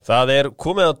Það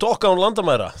komið að dokka án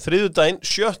landamæra, þriðjudaginn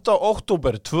 7.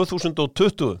 október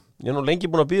 2020. Ég nú lengi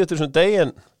búin að bíða eftir þessum degi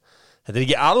en þetta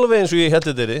ekki alveg eins og ég held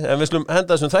þetta en við slum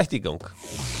henda þessum þætti í gang.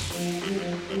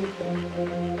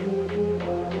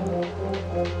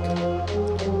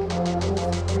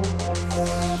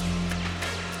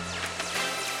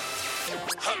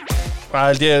 Hvað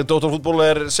held ég, Dóttarfútból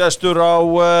sestur á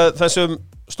þessum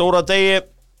stóra degi.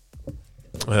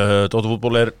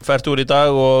 Dóttarfútból fertugur í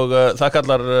dag og það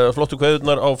kallar flottu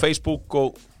kveðurnar á Facebook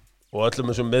og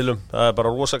öllum þessum miðlum. Það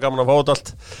bara rosa gaman að fá þetta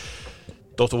allt.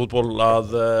 Dóttarfútból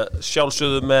að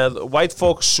sjálfsögðu með White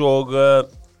Fox og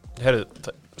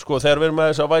sko þegar við erum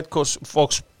með þessa White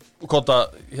Fox kota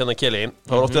hérna keli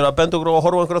þá oft verið að benda okkur á að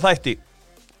horfa einhverja þætti.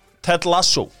 Ted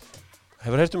Lasso.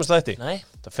 Hefur heyrt þessa þætti? Nei.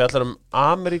 Það fjallar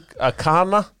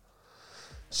Amerikana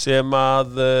sem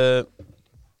að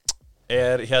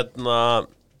hérna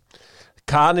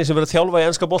Kani sem verið að þjálfa í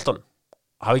enska boltanum.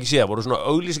 Hafi ekki séð, voru svona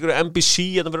auglýsingar á NBC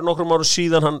þetta fyrir nokkrum árum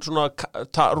síðan, hann svona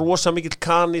rosa mikill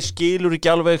Kani, skilur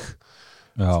ekki alveg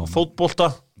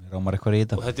fótbolta. Rámar eitthvað í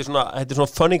þetta. Og þetta er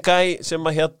svona funny guy sem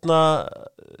að hérna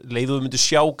leiðu við myndu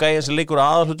sjá gæjan sem leikur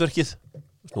aðalhlutverkið.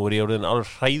 Nú ég orðin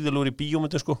alveg hræðilegur í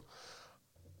bíómyndu sko.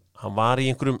 Hann var í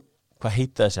einhverjum, hvað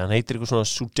heita þessi? Hann heitir eitthvað svona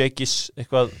Sudeikis,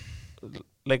 eitthvað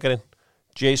leikarinn.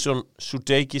 Jason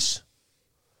Sudeikis.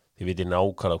 Þið viti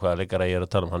nákvæmlega hvaða leikara ég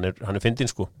að tala um. Hann fyndinn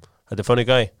sko. Þetta funny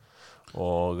guy.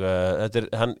 Og þetta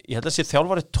ég held að sé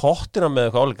þjálfari Tottenham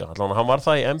með eitthvað áleika. Allavega hann var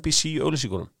það í NBC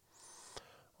auglýsingunum.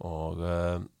 Og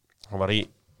hann var í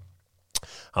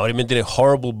myndinni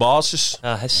Horrible Bosses.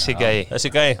 Já, þessi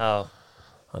gæi. Já.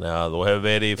 Þannig að þú hefur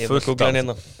verið í fullt hann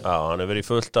hefur verið í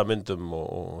fullt af myndum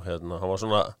og hérna, hann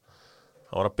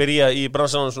var að byrja í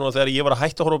bransanum svona þegar ég var að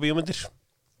hætta að horfa á bíómyndir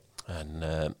en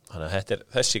þannig að þetta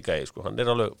þessi gæi sko, hann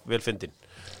alveg vel fyndinn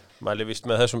mæli vist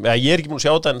með þessum, ég ekki búin að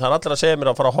sjá þetta en það allir að segja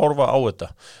mér að fara að horfa á þetta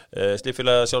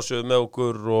Sliffélaga sjálfsögðu með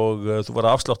okkur og þú var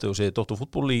að afsláttið og segið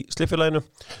Dóttarfútból í Sliffélaginu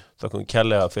þakkum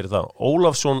kærlega fyrir það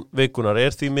Ólafsson vikunar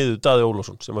því miður Daði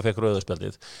Ólafsson sem að fekk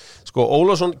rauðaspjaldið sko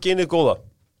Ólafsson genið góða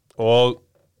og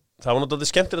það var náttúrulega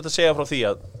skemmtilegt að segja frá því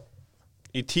að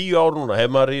í 10 ár núna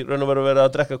hefur maður í raun og veru verið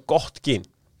að drekka gott gin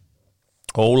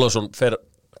og Ólafsson fer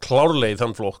klárlega í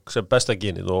þann flokk sem besta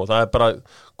ginið og það bara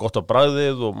gott á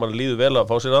bragðið og mann líður vel að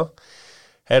fá sér það.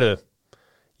 Heyrðu,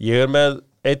 ég með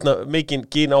mikinn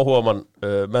gin áhugamann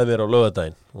með mér á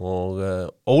laugardaginn og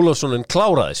Ólafssonin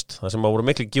kláraðist það sem voru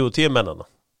miklu GOT mennana.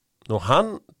 Nú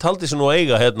hann taldi sig nú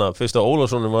eiga hérna fyrst að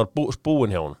Ólafssonin var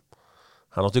búinn hjá hann.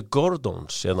 Hann átti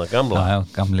Gordons, hérna gamla. Já,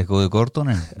 gamli góði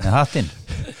Gordonin með hattinn.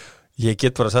 Ég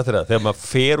get bara að setja það, þegar maður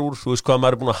fer úr, þú veist hvað,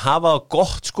 maður búin að hafa það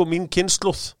gott, sko, mín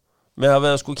kynnslóð, með að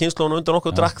veða, sko, kynnslóðun undan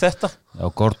okkur drakk þetta. Já,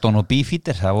 Gordon og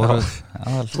Beefeater, það voru...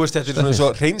 Þú veist, þetta svona eins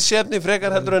og hreinsefni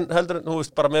frekar heldur en, þú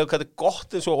veist, bara með hvað þetta er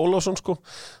gott eins og Ólafsson, sko.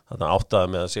 Þannig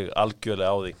áttaði með að sig algjörlega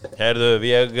á því. Herðu,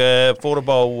 ég fór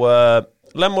upp á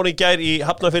Lemon í gær í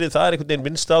Hafnarfirði, það einhvern veginn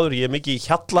vinstaður, ég mikið í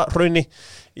Hjallahrauni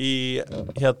í,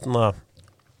 hérna...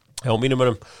 Já, mínum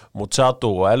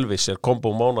Mozzato og Elvis kombo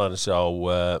mánaðarins á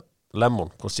Lemon,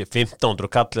 kosti 1500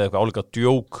 kallið eitthvað álíka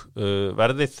djók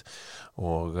verðið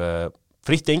og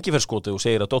fritt engiferskotið og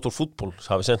segir að Dóttarfútból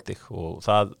hafi sendt þig og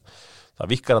það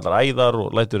vikkar allar æðar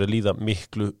og lætur þér líða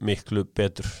miklu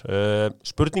betur.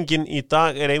 Spurningin í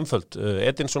dag einföld.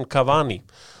 Edinson Cavani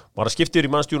var að skipta yfir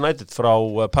í Manchester United frá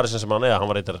Paris Saint-Germain eða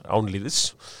hann var reyndar ánlíðis.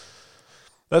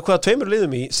 Með hvaða tveimur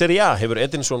liðum í Serie A hefur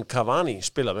Edinson Cavani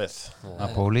spilað með?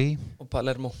 Napoli og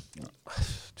Palermo.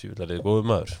 Tvívillarið góður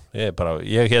maður.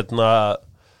 Ég hérna...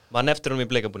 Mann eftir honum í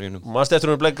bleikabúningnum. Manst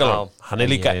eftir honum í bleikabúningnum. Hann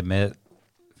líka... Ég með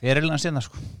ferilans hérna,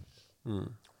 sko.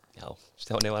 Já,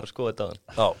 Stjáni var að skoða þetta á hann.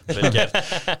 Já, vel gert.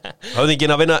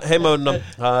 Höfðingin að vinna heimavunna.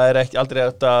 Það ekki aldrei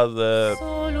eftir að...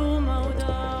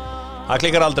 Það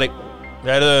klikkar aldrei.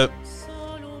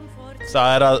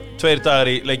 Það að 2 dagar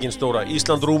í leikinn stóra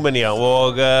Ísland-Rúmenía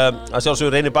og að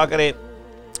sjálfsögur Reynir Bakari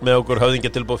með okkur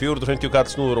höfðingja tilbúð 450 kall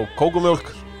snúður og kókumjólk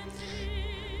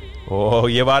og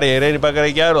ég var í Reynir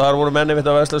Bakari í gær og þar voru menni mitt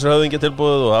að vesla sér höfðingja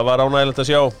tilbúð og það var ánægilegt að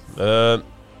sjá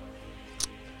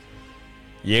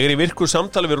Ég í virkur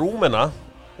samtali við Rúmena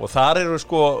og þar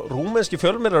sko rúmenski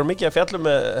fjölmiðlar mikið að fjalla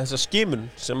með þessa skimun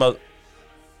sem að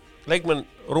leikmenn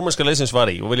rúmenska liðsins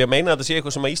var í og vilja meina að þetta sé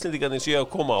eitthvað sem að Íslendingarnir sé að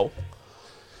koma á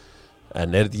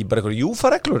En þetta ekki bara eitthvað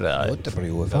júfa-reglur eða? Þetta bara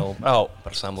júfa. Já,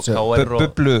 bara saman og KR og...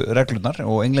 Bublu-reglurnar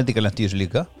og englendingar lenti í þessu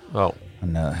líka. Já.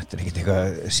 Þannig að þetta ekkert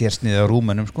eitthvað sérsniðið á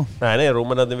Rúmenum, sko. Nei,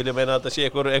 Rúmenarnir vilja meina að þetta sé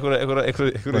eitthvað Það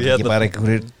ekki bara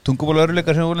eitthvað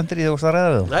tungubólaöruleikar sem þú lendir í þegar þú varst að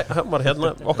ræða við þá? Nei, hann var hérna,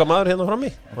 okkar maður hérna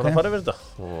frammi, var að fara yfir þetta.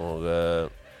 Og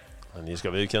þannig ég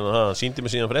skal viðurkenna það, hann sýndi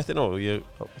mig síðan fréttina og ég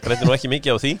grætti nú ekki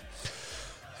mikið á því.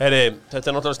 Heyri,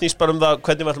 þetta náttúrulega snýst bara það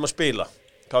hvernig við ætlum að spila,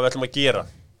 hvað við ætlum að gera.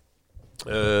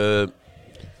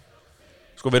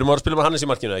 Sko, við erum að spila með Hannes í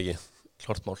markinu, ekki?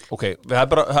 Klart mál. Ok,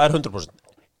 það er 100%.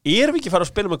 Erum við ekki fara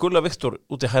að spila með Gulla Viktor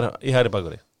út í hægri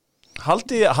bakvörði?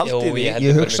 Haldið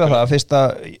Ég hugsa það, fyrst að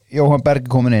Jóhann Berg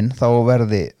komin inn, þá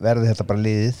verði þetta bara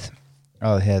liðið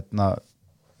að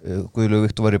Guðlaug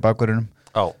Viktor var í bakvörðunum.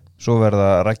 Já. Svo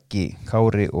verða Raggi,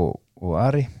 Kári og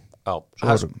Ari. Já.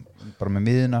 Svo erum bara með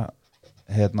miðina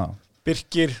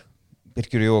Birkir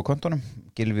Jó á kontunum,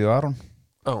 Gylfi og Aron.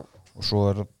 Já. Og svo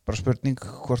er bara spurning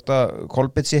hvort að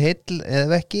Kolbeinn sé heill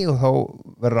eða ekki, og þá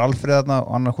verður Alfreð þarna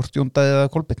og annar hvort Jóndaði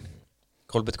eða Kolbeinn.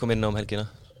 Kolbeinn kom inn á helgina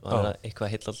og hann er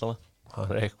eitthvað heill allavega.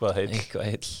 Hann er eitthvað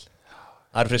heill.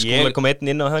 Alfreð Skúlar kom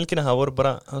einn inn á helgina, það voru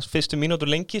bara hans fyrstu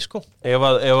mínútur lengi, sko. Ef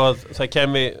að það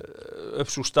kemi upp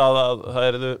svo staða að það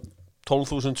eru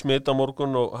 12.000 smitt á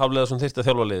morgun og Hafliðason þyrfti að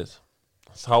þjálfa liðið,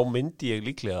 þá myndi ég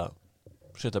líklega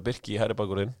setja Birki í hægri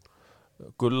bakvörðinn,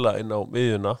 Gulla inn á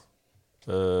miðjuna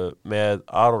með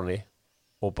Aroni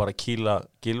og bara kýla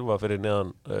Gylfa fyrir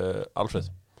neðan Alfreð.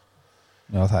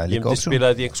 Já, það er líka ég myndi spila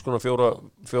þetta í einhvers konar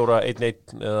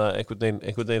 4-1-1 eða einhvern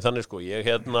veginn þannig, sko.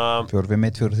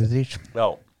 4-5-1, 4-3. Já.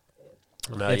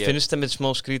 Ég finnst það með smá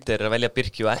skrítir að velja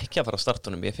Birki og ekki að fara á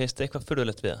startunum. Ég finnst eitthvað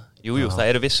furðulegt við það. Jú, það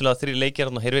eru vissulega 3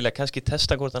 leikir og þeir vilja kannski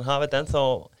testa hvort hann hafi þetta ennþá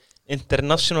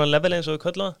international level eins og við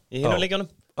köllum það í hinum leikjunum.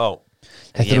 Já.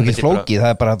 Þetta er ekki flókið, það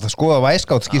er bara að skoða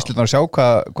væskátt skýrslurnar og sjá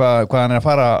hvað hann er að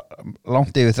fara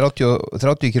langt yfir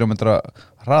 30 km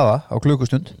hraða á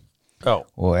klukkustund. Já.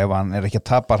 Og ef hann er ekki að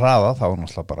tapa hraða þá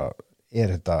náttúrulega bara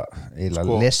er þetta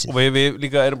eiginlega lesið. Og við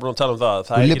líka erum búin að tala um það.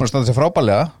 Þú er búin að standa sig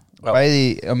frábærlega, bæði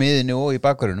á miðinu og í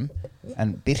bakvörðunum,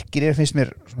 en Birkir finnst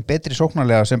mér betri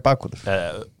sóknarlega sem bakvörður.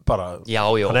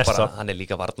 Hann er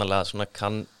líka varnarlega svona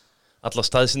kann alla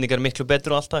staðsendingar miklu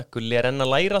betur og allt það. Gulli er enn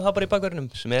að læra það bara í bakvörðunum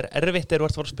sem er erfitt þegar þú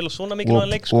ert að fara að spila svona mikilvægan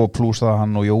leik, sko. Og plús það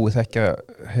hann og Jói þekkja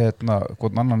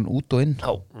hvern annan út og inn.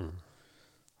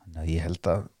 Þannig að ég held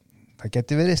að það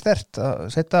geti verið sterkt að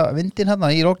setja vindin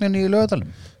hérna í Rókninni í Laugardalnum.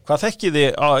 Hvað þekkið þið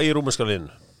í rúmenska liðinu?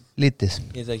 Lítið.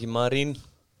 Ég þekki Marín,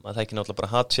 maður þekki náttúrulega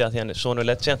bara Hatja því hann er sonur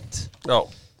legend. Já.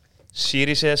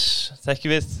 Sirises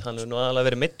þekki við, hann hefur nú aðalega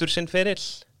verið meiddur sinn feril.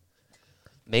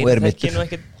 Meira þekki nú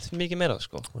ekkert mikið meira,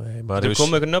 sko. Það er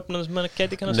komið einhver nöfn sem hann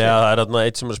geti kannast við. Nei, það er þarna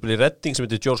eitt sem er að spila í Redding sem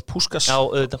heitir George Puskas. Já,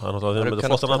 auðvitað. Hann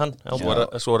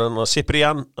svo er hann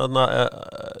Ciprian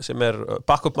sem er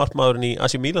backup-markmaðurinn í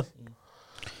AC Milan.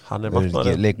 Hann er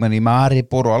markmaður. Leikmenn í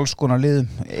Maribor og alls konar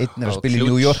liðum. Einn er að spila í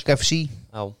New York FC.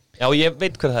 Já, ég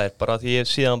veit hver það er, bara því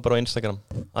ég sé hann bara á Instagram.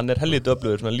 Hann er helviti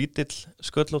öflugur, svona lítill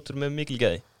sköllóttur með mikil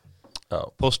geði.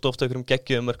 Posta ofta einhverjum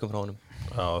geggjuðum mörkum frá honum.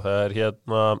 Já, það er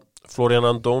Florian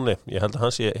Andone, ég held að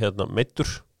hann sé meiddur.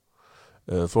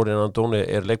 Florian Andone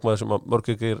er leikmaður sem að mörg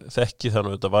ykkur þekki, þannig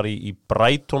að þetta var í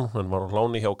Brighton, hann var á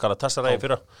láni hjá Galatasaray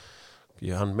fyrra.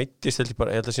 Hann meiddist ég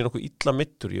held að sé nokkuð illa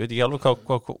meiddur, ég veit ekki alveg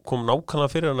hvað kom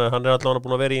nákvæmlega fyrir hann, hann er allavega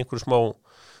búin að vera í einhverju smá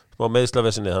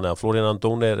meðslavesinni, þannig að Florian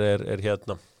Andone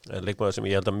er leikmaður sem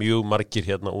ég held að mjög margir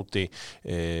úti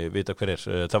vita hver er.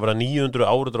 Það var 900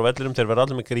 áriður á vellinum, þeir verða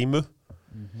allir með grímu.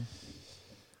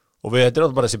 Og þetta er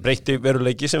náttúrulega bara þessi breytti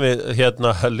veruleiki sem við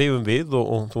lifum við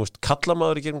og þú veist,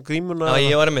 kallamaður í gegnum grímuna. Já,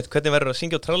 ég var hvernig verður að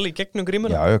syngja og tralla í gegnum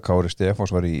grímuna? Já, Kári Stefáns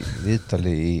var í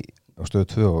viðtali á Stöð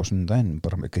 2 á sunnudaginn,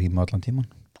 bara með grímu allan tíman.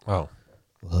 Já.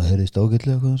 Og það heyrðist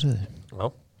ágætlega hvað hann segði. Já,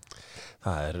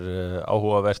 það er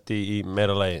áhugavert í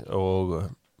meira lagi og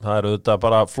það er auðvitað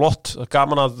bara flott,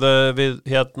 gaman að við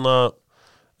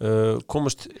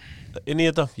komust inn í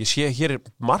þetta. Ég sé hér er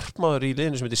markmaður í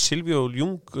liðinu sem heitir Silvíó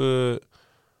Ljung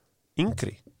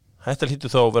yngri. Þetta hlýtur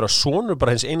þá að vera sonur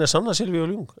bara hins eina sanna Silvíó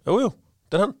Ljung. Jú,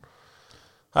 þetta er hann.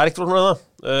 Það er ekkert frá það.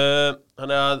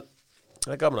 Þannig að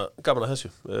það er gaman að þessu.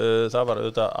 Það var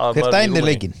auðvitað Hver dæmir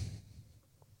leikinn?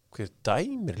 Hver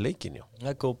dæmir leikinn, já.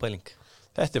 Það er góð pæling.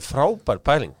 Þetta er frábær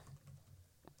pæling.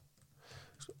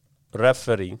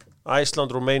 Referee,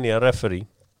 Iceland-Romania referee.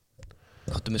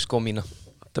 Kottu með skó mína.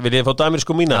 Það vil ég fá Damir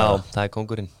sko mína? Já, það er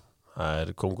kóngurinn. Það er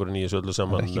kóngurinn í þessu öllu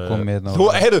saman. Það er ekki komið Þú,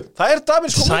 heyrðu, það er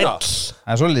Damir sko mína.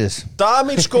 Það er svolítið.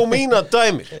 Damir sko mína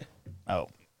dæmir. Já.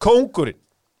 Kóngurinn.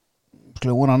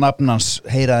 Skulle vona nafn hans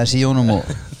heyra þessi í jónum og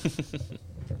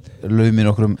laumir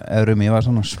okkur eurum í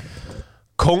varsannars.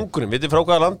 Kóngurinn, veitir frá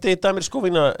hvaða landi Damir sko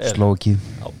mína er? Slóvakíu.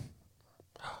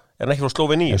 Er hann ekki frá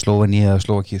Slóveníu? Slóveníu eða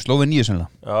Slóvakíu. Slóveníu sennilega.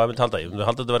 Já, ég myndi halda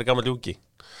að þetta væri gammal ljúki.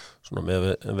 Svona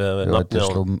með nafni á.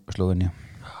 Slóveníu.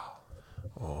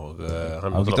 Og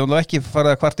hann getur alveg ekki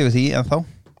farið að kvart yfir því en þá.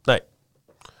 Nei.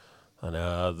 Þannig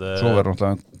að svo verður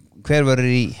náttúrulega hver verður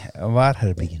í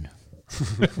varherbygginu?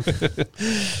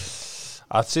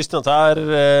 Að sístan það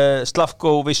er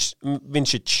Slavko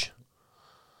Vincic.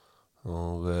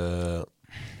 og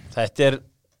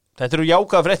þetta eru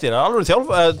jákvæða fréttir, alveg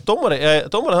dómari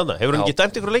þarna, hefur hann ekki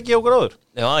dæmt ykkur leiki hjá okkur áður?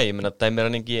 Já, ég meina dæmir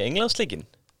hann ekki í Englandsleikin?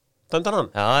 Dæmdar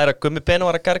hann? Já, það Gummi Ben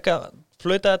var að garga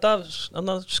flauta þetta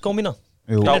af skó mína.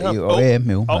 Jú, á EM,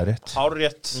 jú, það rétt.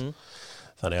 Hárrétt.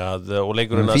 Þannig að, og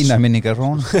leikurinn fína minningar frá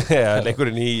hún.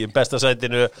 Leikurinn í besta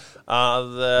sætinu að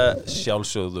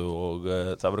sjálfsögðu og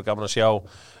það verður gaman að sjá.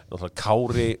 Náttúrulega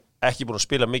Kári ekki búin að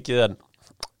spila mikið en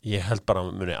ég held bara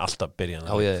að muni alltaf byrja hann.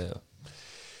 Já.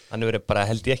 Hann verður bara,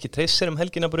 held ég ekki treysir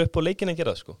helgina bara upp á leikina að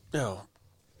gera það, sko. Já.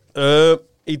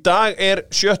 Í dag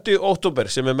 7. október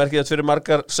sem merkilegt fyrir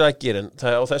margar sakir en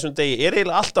á þessum degi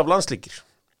eiginlega alltaf landsleikir.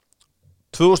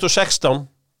 2016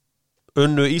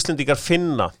 unnu Íslendingar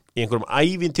finna í einhverjum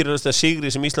ævintýralegasta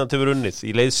sigri sem Ísland hefur unnið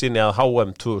í leiðsinni að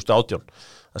HM 2018.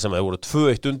 Það sem það voru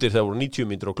 2-1 undir þegar voru 90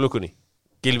 mínútur á klukkunni.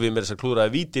 Gylfi með þess að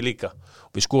klúðraði víti líka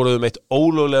og við skoruðum eitt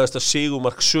ólöglegasta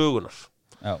sigurmark sögunar.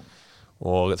 Já.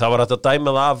 Og það var hægt að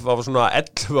dæma það af svona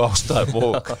 11 ástæðum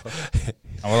og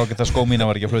það var okkur það skó mína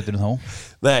var ekki á flautinu þá.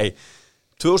 Nei,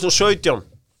 2017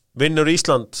 vinnur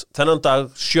Ísland þennan dag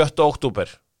 7.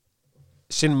 október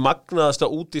sinn magnaðasta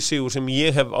útisigur sem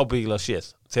ég hef ábyggilega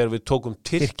séð þegar við tókum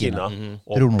Tyrkina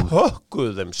og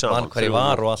pökkuðum þeim saman. Man hverju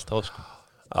var og allt þá sko.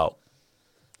 Já,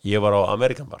 ég var á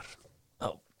Amerikan bar.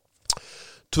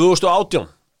 2018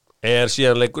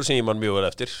 síðan leikur sem ég man mjög vel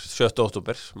eftir 7.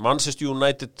 október, Manchester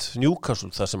United Newcastle,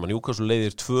 þar sem að Newcastle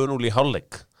leiðir 2-0 í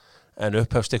hálfleik en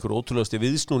upphefst einhver ótrúlegasti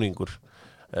viðsnúningur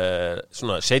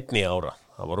svona seinni ára.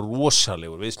 Það var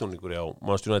rosalegur viðsnúningur á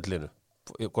Manchester United-liðinu.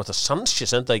 Gott að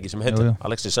Sanchez enda ekki sem heitir,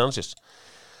 Alexis Sanchez.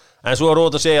 En svo var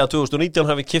rót að segja að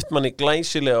 2019 hafi kipt manni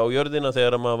glæsilega á jörðina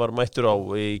þegar maður var mættur á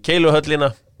í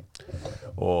Keiluhöllina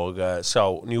og sá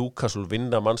Newcastle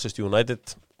vinna Manchester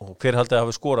United og hver haldið að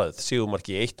hafi skorað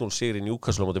sigurmarki 1-0 sigri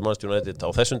Newcastle á móti Manchester United á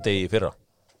þessum degi í fyrra?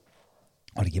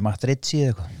 Var ekki Matt Ritchie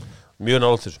eða eitthvað? Mjög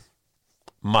nálægt þessu.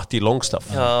 Matti Longstaff.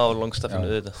 Já, Longstaffinu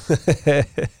þetta.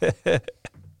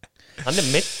 Hann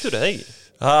meiddur eða ekki?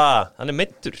 Hann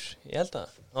meiddur, ég held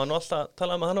að. Það var nú alltaf að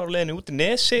tala um að hann var á leiðinu út í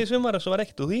Nesi í sumar en svo var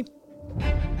ekkert úr því.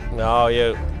 Já,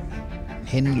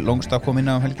 Hinn Longstaff kom inn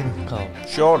á helginu.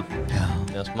 Sean. Já,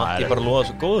 Matti bara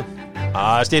loða svo góð.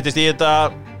 Styttist í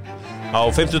þetta. Á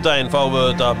 50-daginn fáum við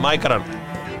þetta Mækaran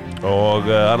og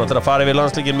hann ætlar að fara yfir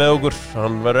landsleikinn með okkur.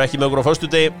 Hann verður ekki með okkur á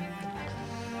föstudegi.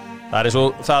 Það eins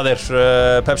og það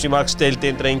Pepsi Max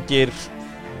deildin drengir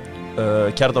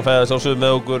Kjartan Fæðars ásöðu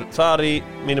með okkur þar í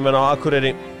mínum menn á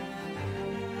Akureyri.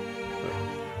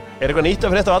 Eitthvað nýtt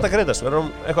að frétta á Adda Greitas? Verður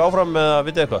hann eitthvað áfram með að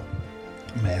vita eitthvað?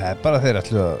 Nei, það bara þeir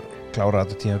ætlu að klára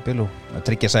þetta tímabil og að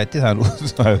tryggja sæti það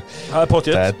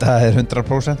potið. Þetta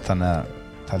 100% þannig að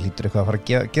það lítur eitthvað að fara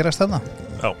að gerast þarna.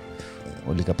 Já.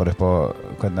 Og líka bara upp á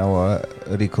hvernig á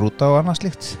að rekrúta og annað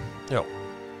slíkt. Já.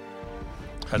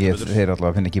 Þeir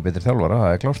alltaf finna ekki betri þjálfara,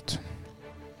 það er klárt.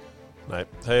 Nei,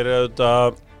 þeir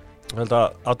auðvitað held að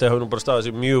Addi hafi nú bara staðið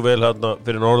sig mjög vel hérna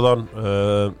fyrir norðan.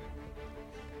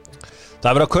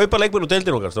 Það verið að kaupa leikmenn úr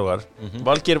deildin okkar, strókar.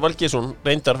 Valgeir Valgeirsson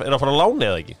reyndar að fara að lána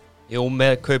eða ekki? Jú,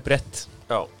 með kauprétt.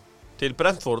 Já, til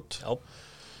Brentford. Já.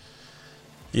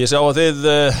 Ég sá að þið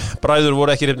bræður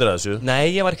voru ekki hrifnir að þessu.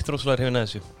 Nei, ég var ekki rosalega hrifinn að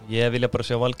þessu. Ég vilja bara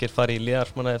sjá Valgeir fara í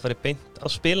liðarsmann eða fara beint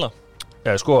að spila.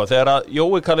 Já, sko, þegar að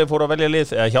Jói Kalli fór að velja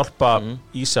lið eða hjálpa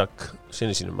Ísak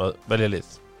sinni sínum að velja lið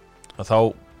að þá,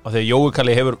 að þegar Jói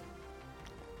Kalli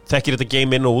þekkir þetta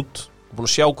game inn og út og búin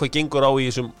að sjá hvað gengur á í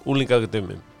þessum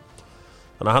úlingaakademíum.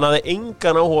 Þannig að hann hafði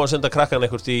engan áhuga að senda krakkan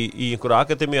eitthvað í einhverja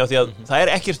akademíu af því að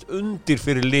það ekkert undir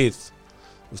fyrir lið.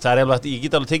 Það alveg, ég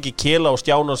get alveg tekið Kela og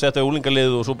Stjána og setja í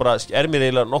úlingaliðið og svo bara mér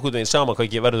eiginlega nokkuð veginn sama hvað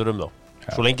ekki verður þá.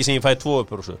 Ja. Svo lengi sem ég fæ 2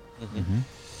 uppur og svo.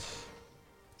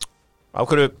 Á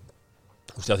hverju,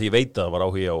 þú veist, að ég veit að það var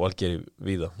áhuga á Valgeiri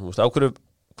víða. Þú veist, á hverju,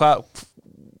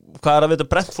 hvað að þetta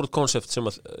Brentford koncept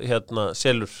sem að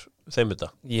selur þeim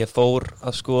þetta? Ég fór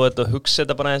að skoða þetta og hugsa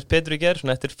þetta bara aðeins betur í gerð,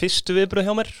 svona eftir fyrstu viðbröð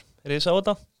hjá mér, ég sá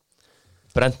þetta.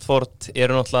 Brentford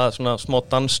eru náttúrulega svona smá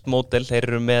danskt módel, þeir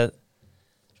eru með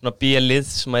svona B-lið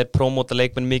sem prómóta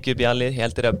leikmenn mikið upp í A-lið. Ég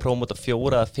heldur að prómóta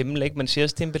 4 eða 5 leikmenn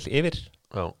síðast tímabil yfir.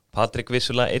 Já. Patrik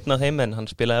vissulega einn af þeim en hann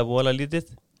spilaði voðalega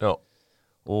lítið. Já.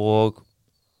 Og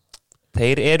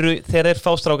þegar þeir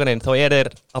fá strákan inn þá þeir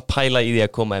að pæla í því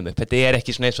að koma þeim upp. Þetta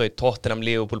ekki svona eins og í Tottenham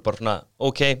Liverpool bara svona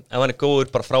ok, ef hann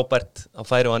góður, bara frábært þá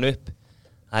færum hann upp.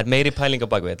 Það meiri pæling á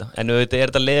bak við þetta. En auðvitað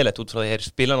þetta leiðilegt út frá því þeir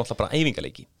spila náttúrulega bara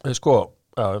æfingaleiki. Sko,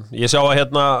 já, ég sá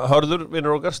að Hörður,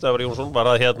 vinnur okkar, Stefán Jónsson, var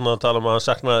að tala um að hann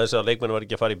saknaði þess að leikmenn var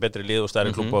ekki að fara í betri lið og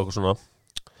stærri klúbba og eitthvað svona.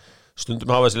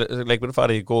 Stundum hafa þessi leikmenn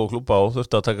farið í góða klúbba og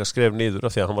þurfti að taka skref niður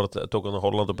af því að hann tók hann á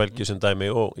Holland og Belgíu sem dæmi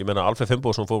og ég meina Alfred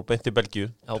Finnbogason fór beint í Belgíu,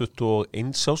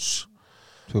 21 ás.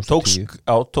 2010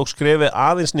 tók skrefið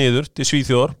aðeins niður til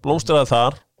Svíþjóðar, blómstraði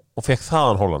þar og fekk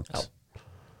þaðan Holland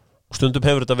og stundum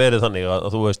hefur þetta verið þannig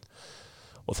að þú veist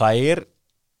og það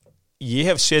ég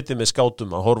hef setið með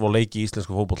skátum að horfa á leiki í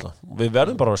íslensku fótbolta við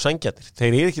verðum bara að vera sængjarnir,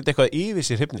 þeir ekki eitthvað yfir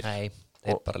sér hrifnir. Nei,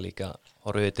 þeir bara líka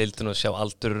horfa í deildinu og sjá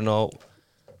aldurinn á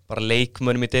bara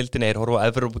leikmönnum í deildinu, þeir horfa á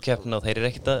Evrópukeppnina og þeir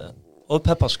ekkert að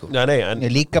peppa sko. Nei, en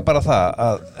líka bara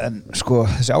það en sko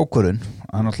þessi ákvörðun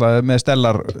hann alltaf með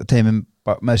stellar teimum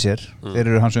með sér, þeir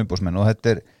eru hans umbúsmenn og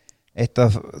þetta eitt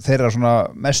af þeirra svona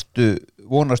mestu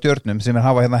vonarstjörnum sem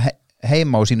hafa hérna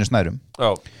heima á sínu snærum.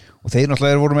 Já. Og þeir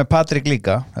náttúrulega voru með Patrik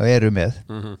líka og eru með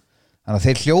þannig að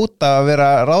þeir hljóta að vera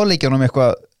ráðleikjanum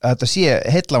eitthvað að þetta sé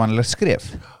heillavanlegt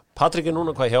skref. Patrik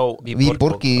núna hvað hjá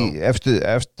Víborg í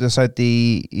efstu sæti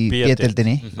í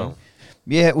B-deildinni.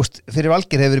 Fyrir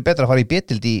Valgeir hefur verið betra að fara í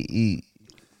B-deild í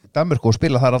Danmörku og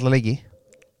spila þar alla leiki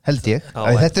held ég.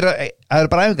 Þetta er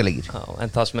bara æfingaleikir.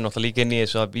 En það sem náttúrulega líka inn í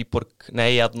þessu að Víborg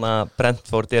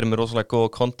Brentford eru með rosalega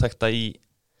góða kontakta í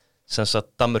sem sagt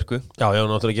Danmörku. Já,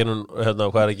 náttúrulega genum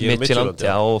hvað ekki Midtjylland,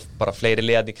 og bara fleiri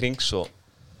liðarnir krings og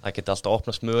það geti alltaf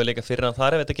opnast möguleika fyrir hann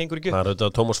þar ef þetta gengur ekki. Það þetta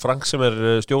Thomas Frank sem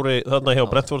stjóri þarna hjá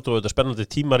Brentford og þetta spennandi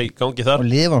tímar í gangi þar. Og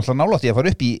liðið var alltaf nálægt í að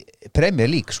fara upp í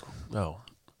Premier League sko. Já.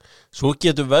 Svo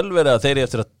getur vel verið að þeir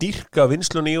eftir að dýrka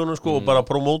vinslun í honum sko og bara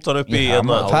promóta hann upp í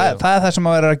það er það sem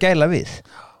að vera að gæla við.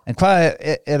 En hvað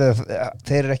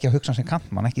þeir eru ekki að hugsa sem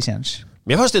kantmann, ekki séns.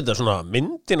 Mér fannst þetta svona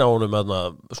myndin á honum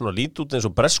svona lít út eins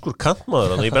og breskur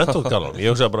kantmaður í Brentford-galanum.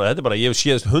 Ég hugsaði bara, þetta ég hef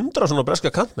séðist 100 svona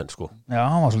breska kantmenn sko. Já,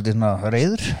 hann var svolítið svona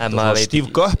reyður. Steve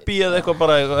Guppy eða eitthvað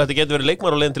bara, þetta getur verið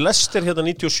leikmaður á leiðin til Leicester hérna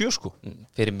 97 sko.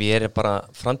 Fyrir mér bara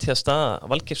framtíðarstaða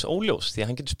Valgeirs óljós því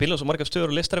að hann getur spilað svo margar stöður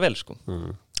og Leicester vel sko.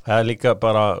 Það líka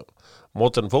bara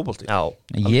modern fótbolti. Já,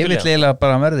 ég vil eiginlega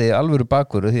bara verði alvöru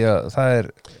bakvöru því að það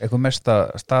eitthvað mesta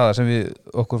staða sem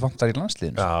okkur vantar í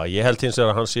landsliðinu. Já, ég held hins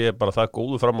vegar að hann sé bara það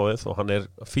góðu fram á við og hann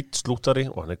fínn slúttari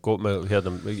og hann góð með,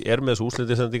 með þessu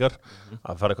úrslitisendingar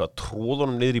að fara eitthvað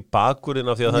tróðunum niður í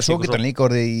bakvörðina því að það sé svo getur hann líka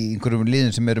orðið í einhverjum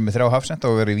liðum sem eru með 3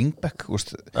 hafsenda og verið í wingback,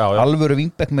 alvöru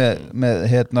wingback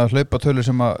með hlaupatölu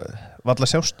sem að valla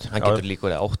sjást. Hann getur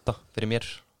líka orðið 8 fyrir mér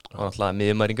og alltaf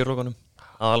miðjumæður í gjörlokunum,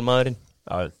 aðalmaðurinn.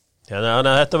 Já. Þannig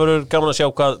að þetta verður gaman að sjá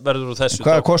hvað verður úr þessu.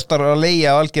 Hvað kostar að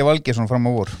leigja Valgeirsson fram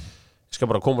á vor? Ég skal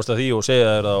bara komast að því og segja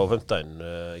þér það á 5.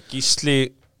 Gísli,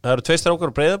 það eru 2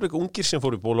 strákar á Breiðablik, ungir sem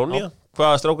fóru í Bologna.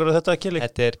 Hvaða strákar þetta, Kili?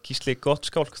 Þetta Gísli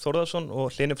Gottskálk Þórðarsson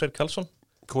og Hlynur Freyr Karlsson.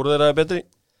 Hvor þeirra betri?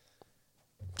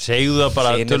 Segðu það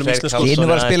bara, tölum íslensku.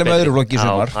 Hlynur var að spila með öðru flokki í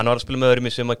sumar. Hann var að spila með öðrum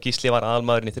í sumar, Gísli var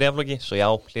aðalmaðurinn í 3. flokki, svo já,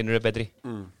 Hlynur betri.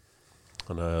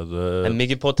 En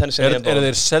mikið potensial.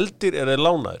 Þeir seldir, þeir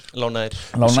lánaðir?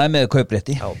 Lánaðir með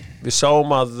kauprétti. Við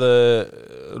sáum að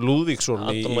Lúðvíksson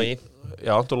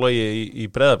Anton Logi í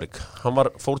Breiðablik, hann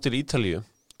fór til Ítalíu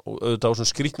og auðvitað á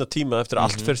svona skrýtna tíma eftir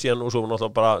allt fyrir síðan og svo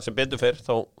náttúrulega bara sem betur fer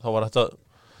þá var þetta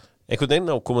einhvern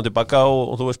veginn að koma tilbaka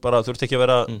og þú veist bara þurfti ekki að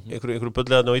vera einhverju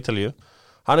bulliðarni á Ítalíu.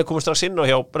 Hann komið strax inn á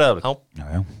hjá Breiðablik.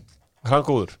 Já. Hann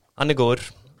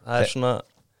góður. Það er svona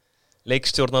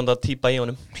leikstjórnanda típa í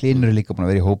honum. Hlynur líka búin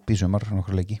að vera í hópi í sumar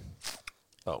nokkur leiki.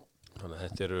 Já, þannig að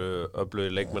þetta eru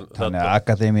öflugir leikmenn. Þannig að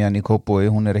akademían í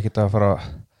Kópavogi, hún ekkert að fara að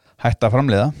hætta að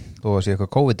framleiða þó að sé eitthvað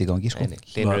COVID í gangi sko.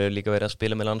 Hlynur líka verið að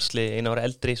spila með landslið 1 ára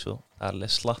eldri svo það er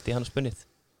alveg slatt í hans bunnið.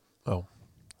 Já,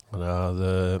 þannig að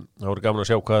það voru gaman að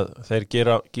sjá hvað þeir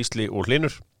gera Gísli og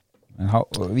Hlynur. En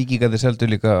Víkingarnir seldu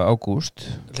líka Ágúst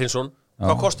Hlynsson,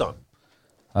 hvað kostar hann?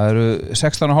 Það eru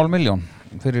 16,5 miljón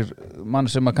fyrir mann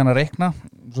sem að kann að reikna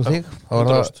svo þig, þá var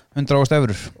það 100.000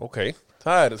 eurur. Ok,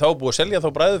 þá búið að selja þá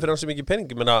bræðu fyrir hann sem ekki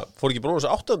peningi, menna fór ekki bróðum þess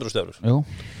að 800.000 eurur? Jú.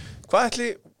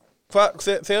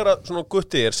 Þegar svona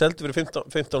gutti seldi fyrir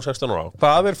 15-16 ára,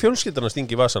 hvað fjölskyldan að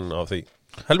stingi í vasan á því?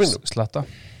 Helmingnum? Slatta.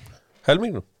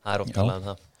 Helmingnum? Það er oftalega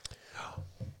það.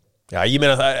 Já, ég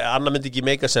meina það, annað myndi ekki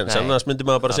make a sense, annars myndi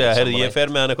maður bara segja, heyrðu, ég fer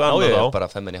með hann eitthvað annað á.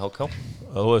 Bara fer með hann í HK.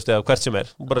 Þú veist, eða hvert sem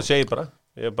þú bara segir bara,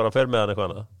 ég bara fer með hann eitthvað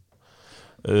annað.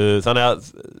 Þannig að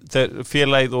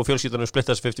félagið og fjölskyldanum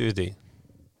splittast 50-50.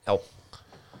 Já.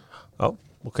 Já,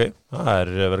 ok,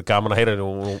 það verið gaman að heyra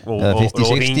eða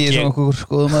 50-60 sem okkur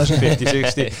skoðum að þessu.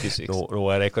 50-60. Nú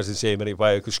eitthvað sem segir mér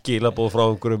eitthvað skilabóð frá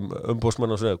einhverjum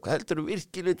umbóðsmann og svona, hvað heldur þú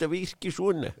virkilega þetta virki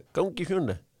svona, gangi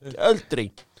svona, aldrei.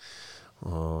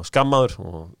 Og skammaður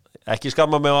og ekki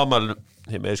skamma mig á afmælinu,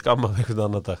 ég meði skamma mig einhvern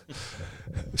annan dag,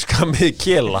 skammiði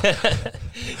Kela.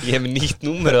 Ég hef nýtt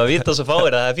númer að vita svo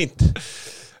fáir að það er fínt.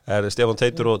 Það er Stefán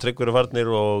Teitur og Tryggvi farnir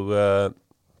og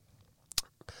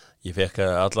ég fekk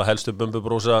alla helstu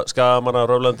bumbubrósa skagamanna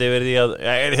röflandi yfir því að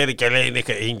er þeir ekki að leiðin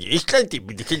eitthvað í Íslandi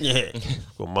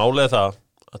og málið það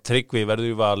að Tryggvi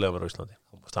verður í vali á mér á Íslandi.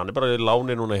 Hann bara í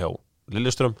láni núna hjá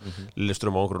Lilleström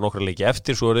Lilleström á nokkra leiki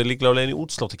eftir, svo þeir líklega á leiðin í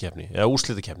útsláttakefni eða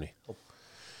úrslitakefni.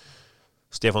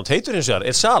 Stefán Teitur hins vegar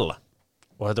sala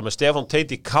og þetta með Stefán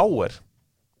Teit í KR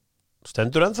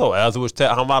stendur ennþá, eða þú veist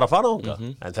hann var að fara þangað,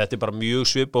 en þetta bara mjög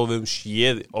svipað og við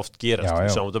séð oft gerast,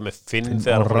 við sáum þetta með Finn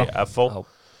þegar hann var í FH,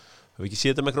 við ekki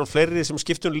séð þetta með einhverjum fleiri sem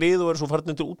skiptum lið og eru svo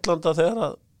farin til útlanda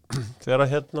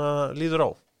þegar líður á.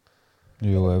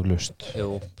 Jú, eflaust.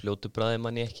 Jú, fljótu bræði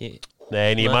manni ekki.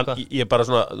 Nei, ég bara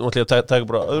svona, nú ætlum ég að taka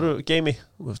bara öðru geimi,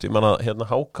 ég manna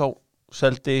HK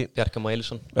seldi Bjarka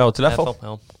Mælisson til FH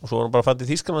og svo var hann bara fætt í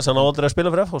Þýskaland sem hann aldrei að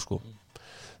spila fyrir FH sko.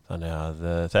 Þannig að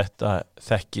þetta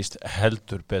þekkist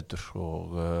heldur betur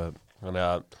og þannig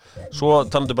að svo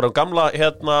talandi bara gamla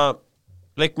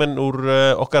leikmenn úr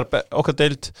okkar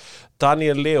deild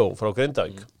Daniel Leo frá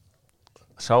Grindavík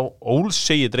sá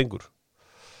ólsegi drengur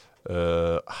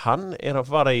hann að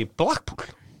fara í Blackpool.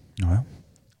 Já.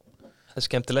 Það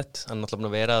skemmtilegt, hann náttúrulega búin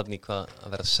að vera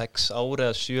að vera 6 ári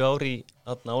eða 7 ári í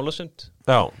Álasund.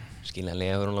 Já.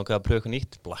 Skiljanlega hefur hann langað að pröfa eitthvað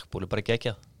nýtt, Blackpool bara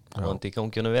geggjað. Og hann í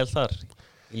gangi honum vel þar.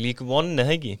 Í League One,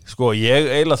 eða ekki? Sko, ég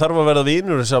eiginlega þarf að verða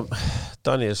vinur þess að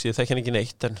Daniels, ég þekki hann ekki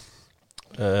neitt, en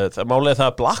það málega það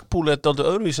að Blackpool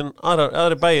dálítið öðruvís en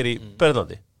aðri bæir í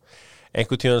Bretlandi.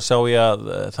 Einhvern tíðan sá ég að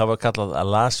það var kallað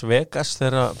Las Vegas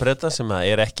þeirra Breta sem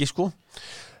það ekki sko.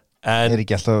 En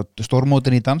ekki alltaf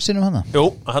stórmótin í dansinum hana? Jú,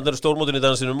 hann stórmótin í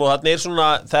dansinum og hann svona,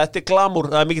 þetta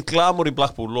glamúr, það mikill glamúr í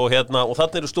Blackpool og og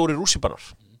þannig stóri rússipannar.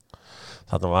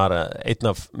 Þarna var einn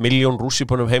af 1 milljón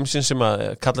rússipanum heimsins sem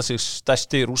að kalla sig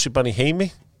stærsti rússipan í heimi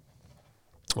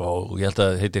og ég held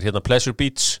að það heitir Pleasure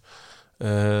Beach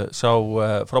sá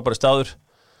frábæri staður.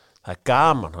 Það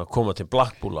gaman að koma til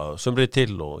Blackpool að sömrið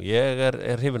til og ég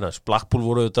hrifinn að Blackpool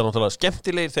voru þetta náttúrulega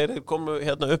skemmtilegir þegar þeir komu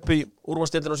upp í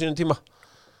úrvalsdeildina á sínum tíma.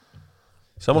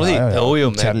 Saman því? Jú,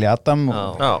 Charlie Adam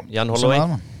og Jan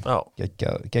Holloway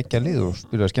geggja lið og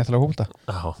spila skemmtilega hópulta.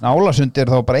 Álasund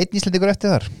þá bara einn Íslendingur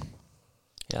eftir þar.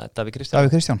 Já, Davíð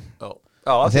Kristján.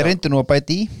 Þeir reyndu nú að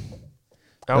bæta í.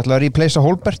 Þeir ætlaði að replacea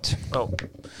Holbert.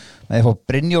 Þeir fór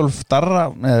Brynjólf Darra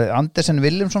Andersen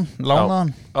Williamson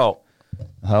lánaðan.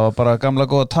 Það var bara gamla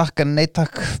góða takk en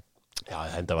neittakk. Já,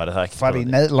 þetta var það ekki. Fari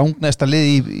í langnæsta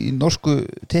lið í norsku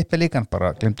tippelíkan,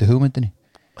 bara glemdi hugmyndinni.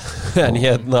 En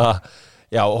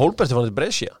já, Holbert fann til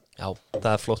Brescia. Já,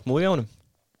 það flott múi á honum.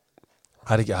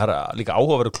 Það líka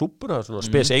áhugaverður klúbbur, það svona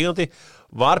spes eigandi.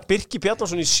 Var Birkir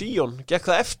Bjarnason í Sion, gekk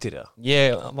það eftir eða?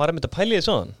 Ég var einmitt að pæla í því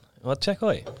svona, ég var að tjekka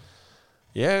á því.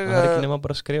 Það var ekki nema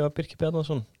bara að skrifa Birkir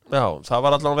Bjarnason. Já, það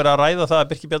var allavega verið að ræða það að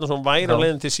Birkir Bjarnason væri á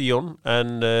leiðin til Sion, en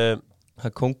það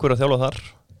er kongur að þjálfa þar,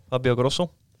 Fabio Grosso.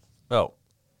 Já.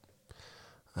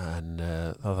 En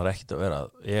það þarf ekkert að vera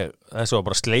þessu var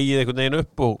bara slegið einhvern veginn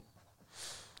upp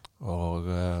og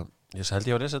ég held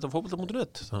ég að lesa þetta á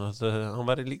fótbolta.net þannig að hann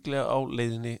væri líklega á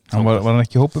leiðinni. Var hann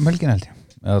ekki í hóp helgin held ég?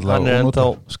 Hann ennþá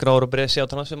skráður og Brescia á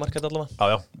transfermarkað allavega.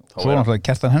 Já. Svo náttúrulega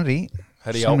Kjartan Henry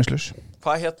samningslaus.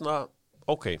 Hvað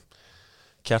ok,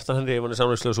 Kjartan Henry ef hann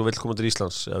samningslaus og vill koma til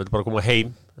Íslands eða vill bara koma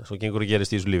heim, svo gengur að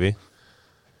gerist í þessu lífi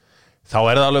þá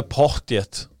það alveg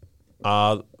pottjétt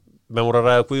að menn voru að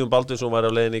ræða Guðjón Baldvinsson var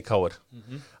á leiðinni í KR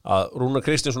að Rúnar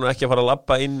Kristinsson ekki að fara að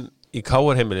labba inn í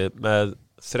KR heimilið með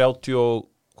 30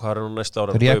 hvað hún næsta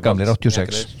ára? Gamlir,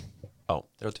 86 Já,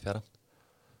 34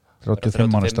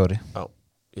 35 á næsta ári. Já,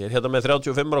 ég með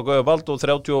 35 ára Guðjón Bald og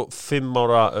 35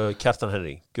 ára Kjartan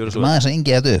Henry. Maður sem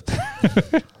ingi þetta upp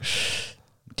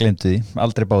Glemdu því,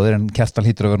 aldrei báðir en Kjartan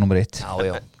hlýtur að vera nummer 1.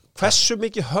 Já. Hversu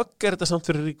mikið högg þetta samt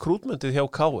fyrir rekrútmentið hjá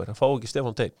KR að fá ekki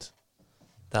Stefán Teit?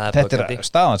 Þetta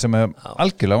staðan sem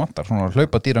algjörlega vantar, svona að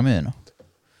hlaupa dýra miðina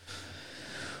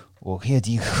og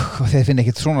þeir finna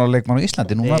ekkert svona leikmann á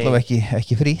Íslandi, nú allavega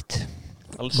ekki frýtt.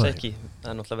 Alls ekki,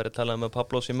 það náttúrulega verið að tala um að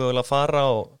Pablo sé mögulega að fara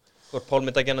og hvort Pál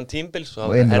mynda gennan tímbils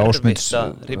og Emil Ásmunds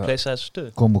að replacea þessu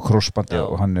stöðu. Kom úr krossbandi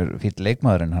og hann fýll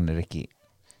leikmaður en hann ekki,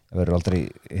 það verður aldrei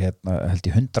held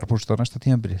í 100% á næsta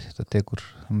tímabili, þetta tekur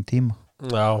hann tíma.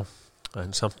 Já.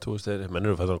 En samt, þú veist, menn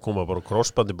eru fættur að koma bara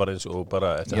krossbandi bara eins og bara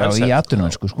eftir Já, í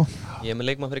atvinnumennsku, sko. Ég með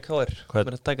leikmann fyrir KR,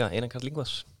 mér að taka Einar Karl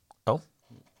Ingvars. Já.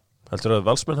 Heldur að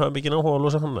Valsmenn hafa mikið áhuga að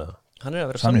losa hann eða? Hann að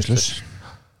vera samningslaus.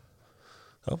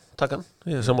 Já, takk hann,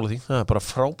 ég er sammála því. Það er bara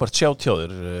frábært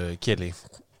sjátjáður, Keli.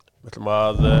 Við ætlum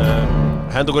að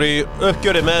henda okkur í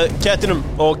uppgjörið með kettinum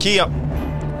og Kia.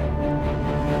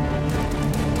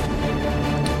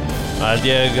 Það held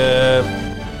ég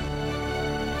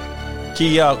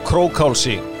Kia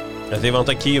Krókhálsi þið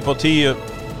vantar Kia på 10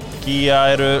 Kia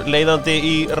eru leiðandi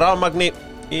í rafmagni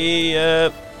í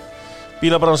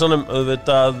bílabransanum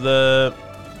auðvitað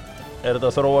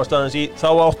þetta þróast aðeins í þá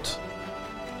átt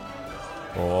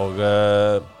og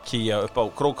Kia upp á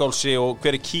Krókálsi og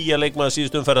hver Kia leikmaður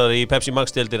síðust umferðar í Pepsi Max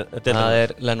deildina?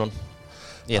 Það Lennon.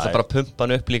 Ég ætla bara að pumpa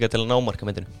hann upp líka til að ná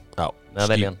markamyndinu. Já, með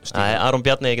að velja hann. Aron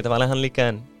Bjarni, ég geta valið hann líka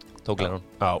en tók Lennon.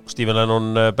 Já, Stephen Lennon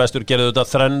bestur gerði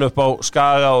þetta þrenn upp á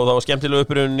Skaga og það var skemmtilega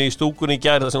uppurinn í stúkunni í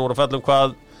gær þar sem voru að falla hvað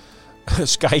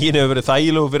Skaginn hefur verið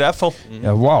þægilegu fyrir FH.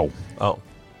 Já, vá. Já.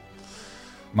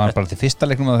 Maður bara til fyrsta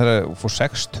leiknum að þeirra fór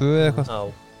 6-2 eða eitthvað. Já.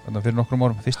 Þannig fyrir nokkrum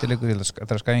árum, fyrsti leikur, ég held að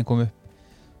þegar Skaginn kom upp.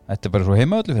 Þetta bara svo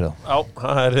heimaöllu fyrir þá. Já,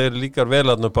 það líkar vel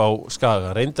upp á Skaga.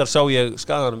 Reyndar sá ég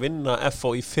Skagan vinna FH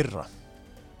í fyrra.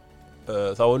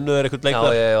 Þá unnuður eitthvað leik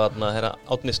þar. Já, þeirra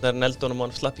Árni Snær Neldónum og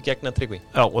hann slapp í gegn að Tryggvi.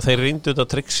 Já, og þeir reyndu þetta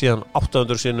trikk síðan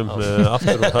 800 sinnum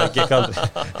aftur og það gekk aldrei.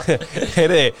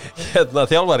 Heyriði,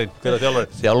 þjálfarinn, hver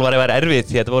þjálfarinn? Þjálfari var erfið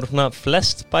því þetta voru svona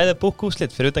flest bæði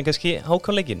búkúslit fyrir utan kannski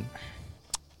HK-leikinn.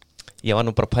 Ég var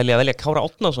nú bara pæli að velja Kára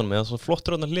Árnason með það svo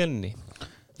flottur á hliðinni.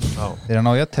 Já. Þeir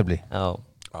ná jafntefli. Já.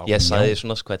 Ég sagði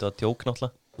svona hvað þetta var djók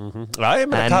náttúrulega. Já, ég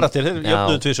meina karakter, þeir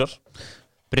jöfnuðu tvisvar.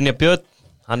 Brynjar Björn,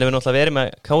 hann hefur náttúrulega verið með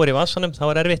Káir í vasanum, það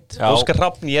var erfitt. Óskar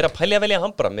Hrafn, ég að pælja að velja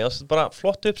hann bara. Mér varst bara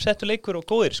flott uppsettu leikur og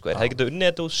góðir, sko. Það getur unnið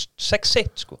þetta úr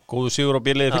 6-1, sko. Góðu sigur á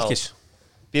B-liði Fylkis.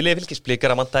 B-liði Fylkis,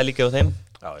 Blikar að vantaði líka á þeim.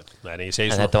 Já, nei, ég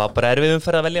segi svona. En þetta var bara erfið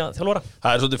umferð að velja þjálfara.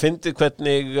 Það svolítið fyndið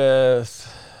hvernig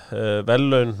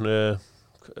verðlaun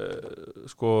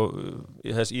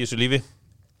í þessu lífi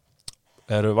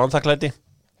eru vanþakklæti.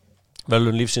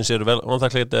 Verðlaun lífsins eru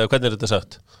vanþakklæti, eða hvernig þetta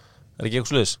sagt? Ekki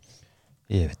eitthvað svoleiðis?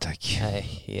 Ég veit ekki. Nei,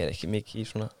 ég ekki mikið í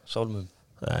svona sálmum.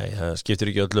 Nei, það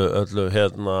skiptir ekki öllu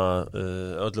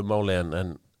máli en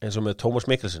eins og með Tómas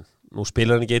Mikkelsen. Nú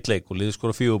spilar hann ekki eitt leik og liður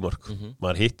skora 4 mörk.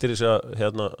 Maður hittir þess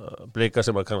blika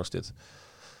sem maður kannast við.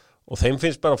 Og þeim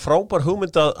finnst bara frábær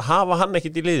hugmynd að hafa hann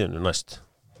ekkit í liðinu næst.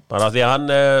 Bara því að hann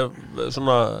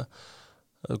svona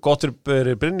gott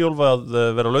fyrir Brynjólf að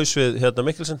vera laus við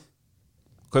Mikkelsen.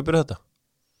 Kaupir þetta?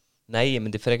 Nei, ég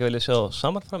myndi frekar vilja sjá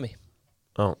saman fram í.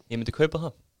 Já. Ég myndi kaupa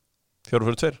það.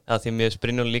 4-4-2? Já, því mér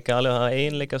Brynjólf líka alveg að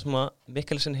eiginleika sem að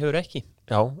Mikkelsen hefur ekki.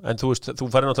 Já, en þú veist, þú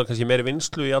færir náttúrulega kannski meiri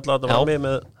vinslu í alla þetta varmi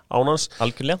með ánans.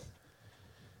 Algjörlega.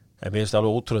 En mér finnst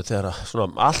alveg ótrúlega þegar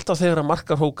svona alltaf þegar að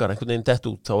markar hókar einhvern veginn dett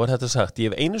út, þá þetta sagt. Ég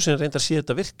hef einu sinni reyndar að sé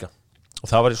þetta virka. Og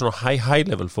það var í svona high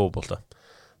level fótbolta.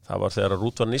 Það var þegar að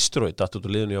Ruud van Nistelrooy datt út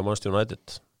úr liðinu á Manchester United.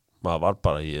 Maður var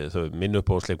bara í minn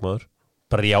uppáhaldsleikmaður,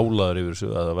 brjálaður yfir þessu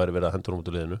að það væri verið að hendur út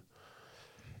úr liðinu.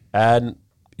 En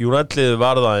United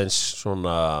var það eins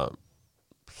svona,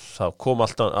 það kom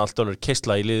allt önnur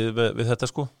keisla í liðið við þetta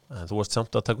sko. En þú varst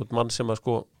samt að taka út mann sem að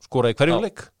skora í hverjum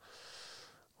leik.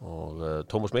 Og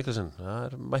Tómas Mikkelsen,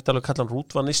 það mætti alveg kalla hann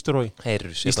Ruud van Nistelrooy,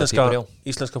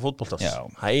 íslenska fótboltans.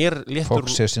 Léttur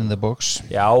Foxes in the box.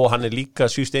 Já, og hann líka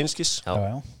Svífst Einskis.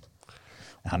 Já.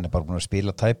 Hann bara búin að spila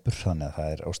tæpur, þannig að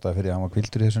það ástæða fyrir að hann var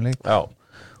hvildur í þessum leik. Já.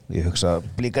 Og ég hugsa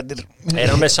Blikarnir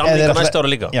hann með samlinga næsta ára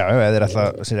líka? Já, ef þeir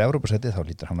alltaf sér í Evrópusæti þá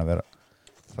lítur hann að vera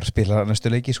að spila næstu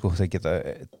leiki sko. Þeir geta,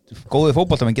 góði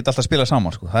fótboltamenn geta alltaf að spila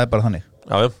saman sko. Það bara þannig.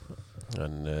 Já.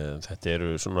 En þetta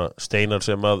eru svona steinar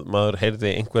sem maður heyrði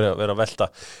einhverja vera að velta.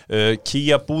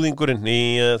 Kia búðingurinn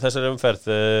í þessari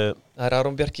umferð. Það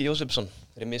Aron Bjarki Jósefsson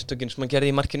fyrir mistökin sem hann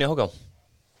gerði í markinu í HK.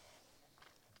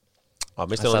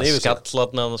 Það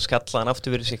skalla hann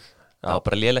aftur fyrir sig. Það var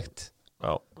bara lélegt.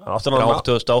 Já.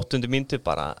 88. mínútu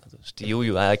bara,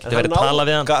 jújú, það getur verið að tala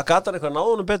við hann. Gat hann eitthvað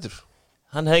náðunum betur?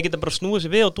 Hann hefði getað bara snúið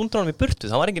sig við og dundra hann í burtu.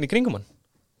 Það var enginn í kringum hann.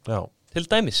 Já. Til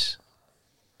dæmis.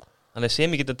 Þannig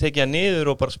sem ég geta tekið hann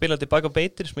niður og bara spila tilbaka á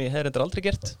beitir sem ég hefði aldrei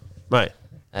gert. Nei.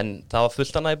 En það var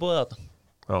fullt annað í búið þetta.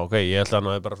 Já, ok, ég held að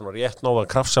hann hefði bara svona rétt náða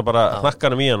að krafsa bara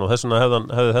hnakkanum í hann og þess vegna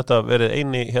hefði þetta verið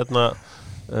eini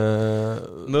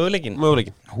möguleikin.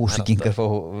 Húsvíkingar fá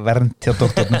vernd hjá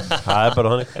doktornum. Það bara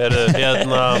þannig.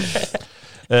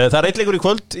 Það eitt leikur í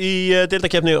kvöld í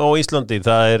deildakeppni á Íslandi.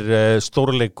 Það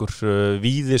stórleikur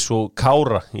Víðis og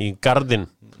Kára í Garðinn.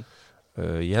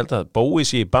 Ég held að Bói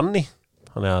sé í banni.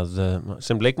 Þannig að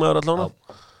sem leikmaður allan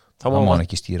þá má hann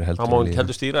ekki stýra heldur. Hann má ekki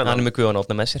heldur stýra. Hann með Guðjón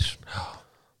Árna með sér.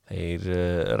 Þeir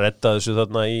redda þessu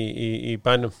þarna í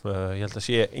bænum. Ég held að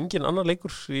sé engin annar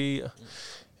leikur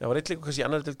það var eitt leikur kannski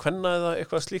annar til kvenna eða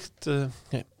eitthvað slíkt.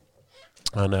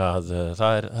 Þannig að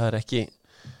það ekki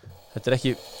þetta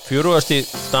ekki fjörugasti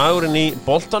dagurinn í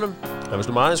boltanum. En við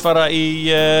slum aðeins fara í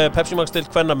Pepsi Max deild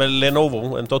kvenna með Lenovo,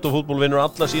 en Dotto Fútbol vinnur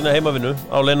alla sína heimavinnu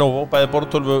á Lenovo, bæði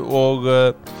borðtölvu og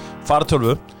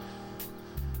fartölvu.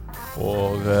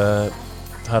 Og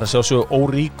það að sjálfsögðu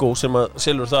Origo sem að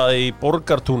selur það í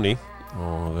Borgartúni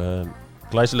og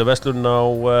glæsileg verslun á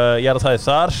jarðhæð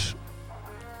þar.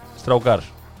 Strákar,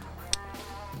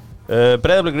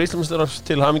 Breiðablik Íslandsmeistarar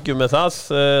til hamingju með það.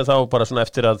 Þá bara svona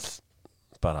eftir að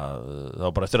bara, þá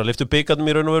bara eftir að lyfta bikarnum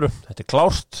í raun og veru, þetta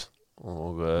klárt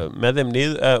og með þeim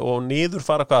niður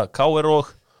fara hvað, KR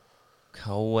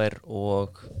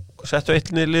og settu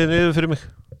eitt niður fyrir mig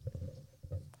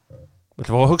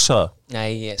viltu fá að hugsa það? Nei,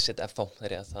 ég set FH,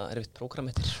 það erfitt prógram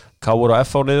eftir KR og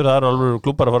FH niður, það alveg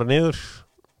klúbar að fara niður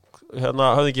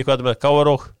hérna, hafði ekki hvað þetta með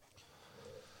KR og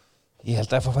Ég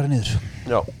held að FH fari niður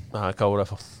Já, það KR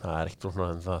FH, það ekkert svona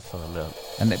en það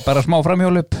En bara smá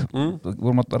framhjólupp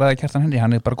vorum að ræða Kjartan Henry,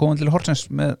 hann bara komin til Horsens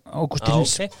með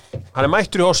Ágústins Hann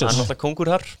mættur í Horsens Hann náttúrulega kongur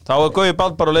þar Þá Gauji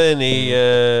Bald bara á leiðin í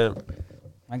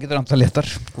Hann getur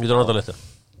náttúrulega léttar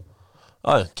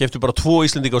Keyptu bara 2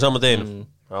 Íslendinga á sama deginu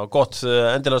Það var gott,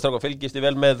 endilega stráka fylgist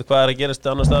vel með hvað að gerast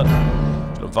annars staðar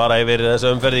Skulum fara yfir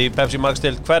þessa umferði í Pepsi Max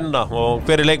til kvenna og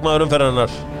hver leikmaður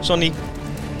umferðarinnar? Sonny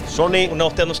Hún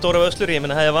átti hann stóra vöslur, ég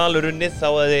meina hefði Valur unnið þá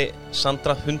hefði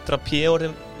Sandra 100p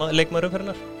orðið leikmaður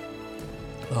umferðinnar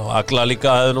Agla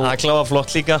líka Agla var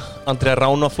flott líka, Andrea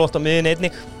Rán var flott á miðjunni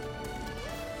einnig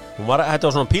Þetta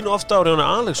var svona pínu ofta árið hún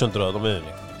Alexandra á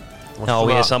miðjunni Já,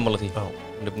 ég er sammála því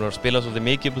Hún búin að spila svolítið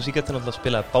mikið upp á síkartin að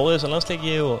spila báði þessa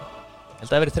landsleiki og held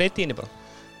að það verið þreyt í henni bara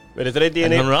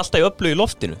En hann alltaf í öflug í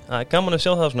loftinu Það gaman að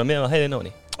sjá það svona meðan að heiðin á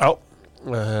henni Já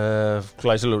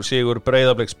Glæsilegur sigur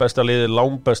Breiðabliks besta liði,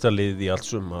 langbesta liði í allt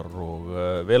sumar og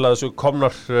vel að þessu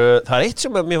komnar það eitt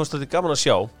sem mér fannst þetta gaman að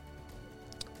sjá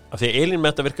af því Elín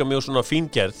Metta virkar mjög svona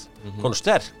fíngerð hún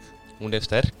sterk Hún er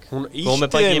sterk Hún ítti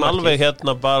þeim alveg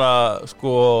hérna bara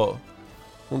sko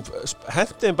hún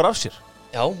hendi þeim bara af sér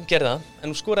Já, hún gerði það, en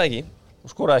hún skoraði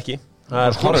ekki Það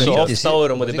er svo oft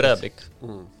áður á móti Breiðablik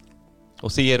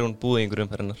og því hún búðingur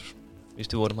umferðinnar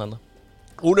Vístu vorum hana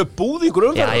Hún búðingur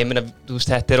umferðinnar? Já, ég meina, þú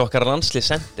veist, þetta okkar landslið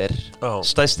sender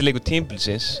stæðsti leikur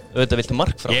tímabilsins auðvitað viltu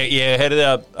mark frá Ég heyrði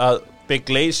að Big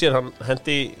Glacier hann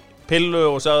hendi pillu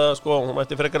og sagði að sko hún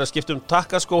mætti frekar að skipta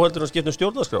takkaskó heldur en skipta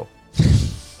stjórnarskrá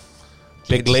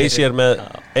Big Glacier með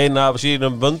eina af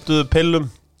sínum vönduðu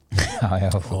pillum Já,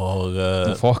 og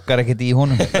hún fokkar ekkert í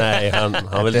honum Nei, hann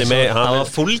vildi með hann var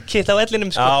fullkitt á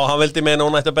ellinum sko. Já, hann vildi með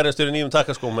hún ætti að berjast fyrir nýjum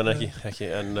takkaskóm en ekki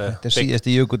en, Þetta er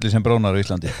síðasti jökulli sem brónar á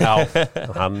Íslandi Já,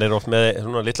 hann oft með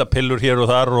svona litla pillur hér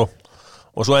og þar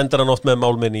og svo endar hann oft með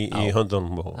málminn í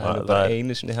höndunum Hann bara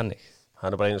einu sinni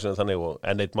þannig og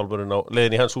enn eitt málmurinn á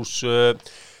leiðin í hans hús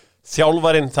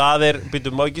Þjálfarinn, það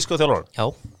býtum má ekki sko þjálfarinn Já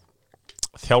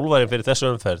Þjálfarinn fyrir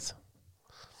þessu umferð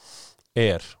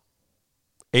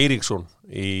Eiríksson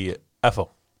í FH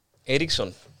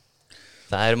Eiríksson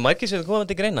Það margir sem koma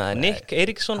til greina Það Nick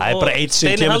Eiríksson og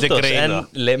Steini Halldórs En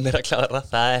leið mér að klára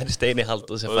Það Steini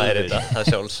Halldórs sem færi þetta Það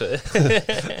sjálfsögðu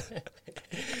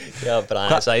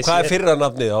Hvað fyrra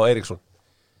nafnið á Eiríksson?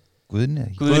 Guðni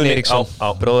Eiríksson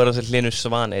Bróður hans Linus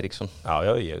Svan Eiríksson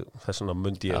Já, þess vegna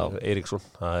mundi ég Eiríksson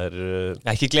Það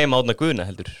ekki gleyma Árna Guðna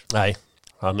heldur Nei,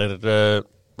 hann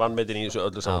vannmetinn í þessu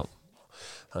öllu saman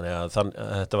Þannig að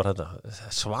þetta var þetta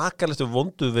svakalestu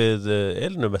vondu við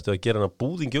Elinu eftir að gera hana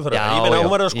búðingi umferð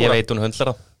ég veit hún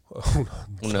höndlar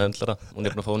Hún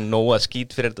er búin að fá nóga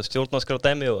skít fyrir þetta stjórnarskrá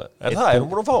dæmi Er hún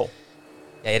búin að fá?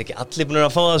 Já, ég er ekki allir búin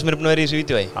að fá það sem er búin að vera í þessu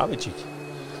vídeói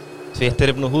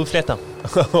Twitter er búin að húðflétta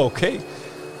Ok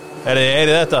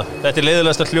Heyrið þetta er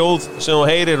leiðilegasta hljóð sem þú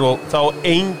heyrir og þá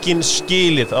engin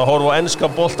skilið að horfa á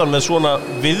enska boltan með svona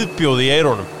viðbjóð í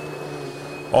eyrunum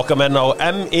Okkar menn á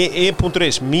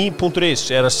mee.is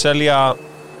er að selja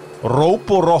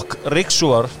Roborock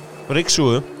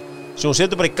ryksugu sem hún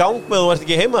setur bara í gang með og þú ert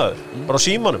ekki heimaður bara á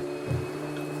símanum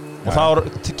og þá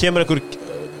kemur einhver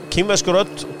kínverskur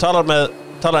rödd og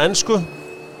talar ensku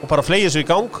og bara fleygir sig í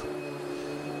gang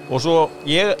og svo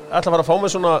ég ætla að fara að fá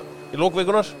mig svona í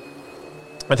lókvikunar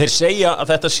en þeir segja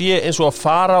að þetta sé eins og að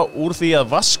fara úr því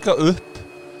að vaska upp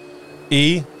í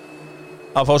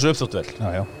að fá sér uppþótt vel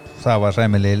Já Það var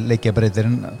sæmili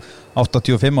leikjabreytirinn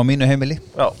 85 á mínu heimili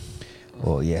Já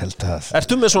og ég held að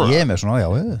Ertu með svona? Ég er með svona, já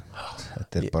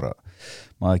Þetta bara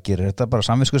maður gerir þetta bara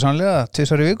samviskusamlega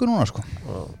 2 í viku núna sko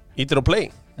Ítir á play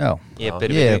Já, ég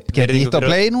gerði ítt á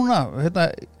play núna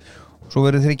svo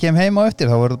verður þegar ég kem heim á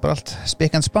eftir þá verður bara allt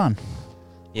spikk and span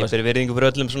Ég ber virðingu fyrir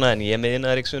öllum svona en ég með inn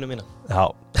að Ríksunum mína Já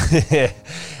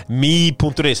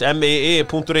mee.is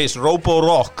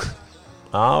Roborock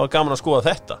Það var gaman að skoða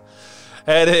þetta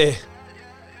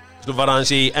Þú var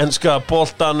aðeins í enska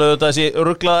boltan þessi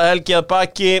ruglaða helgi að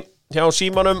baki hjá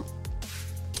símanum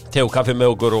Teo kaffi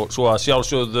með okkur og svo að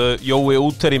sjálfsögðu Jói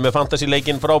Úteri með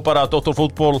fantasy-leikinn frábæra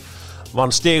Dóttorfútból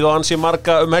vann stig á ansi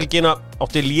marga helgina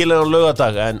átti lélegan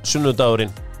laugardag en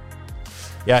sunnudagurinn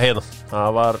Já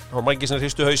það var margir sem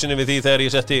hristu hausinni við því þegar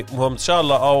ég setti Mohamed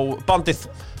Salah á bandið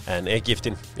en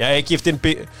Egyptin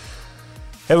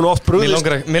hefur nú oft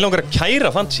brugðist Mér langar að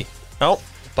kæra fantasy Já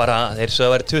Bara, þeir sögðu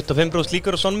að vera 25%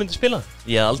 líkur og Son myndi spila.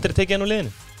 Ég hef aldrei tekið hann úr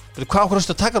liðinu. Hvað okkur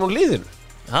að taka hann úr liðinu?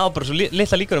 Það var bara svo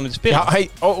litla líkur að myndi spila. Já, hei,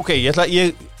 ok, ég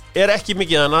er ekki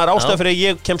mikið þannig, það er ástæða fyrir að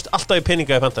ég kemst alltaf í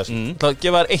peninga í fantasy. Ég ætla að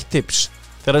gefa þér eitt tips.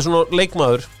 Þegar það er svona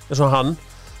leikmaður, eins og hann,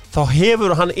 þá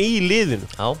hefur hann í liðinu.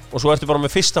 Já. Og svo ertu bara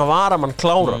með fyrsta varamann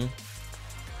klára.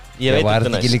 Ég veit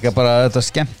þetta ekki líka bara þetta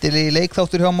skemmtilegi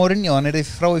leikþáttur hjá Mourinho, hann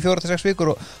frá í 4-6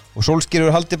 vikur og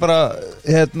Solskjær haldi bara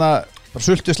bara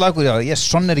sultu slagur,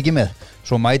 Son ekki með.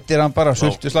 Svo mætir hann bara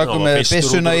sultu slagur með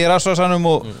byssuna í rassvasanum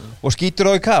og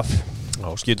skýtur á í kaf. Já,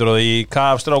 skýtur á í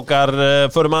kaf, strákar,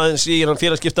 förum aðeins í hann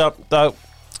félagsskipta dag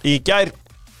í gær.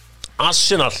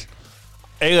 Arsenal,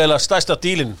 eiginlega stærsta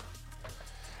dílinn.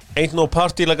 Ain't no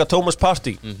party like a Thomas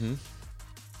party.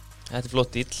 Þetta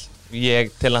flott díl. Ég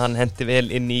til að hann hendi vel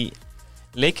inn í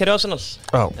leikherri Arsenal.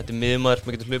 Þetta miðjumaður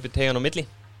sem getur hlupið tegan á milli.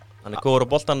 Hann góður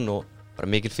á boltan og bara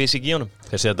mikil fysik í honum.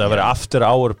 Þeir segja þetta að vera after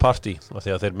hour party af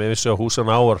því að þeir meðvissu á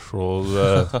húsan hour og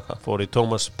fór í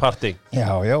Thomas party.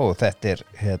 Já,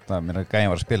 þetta mér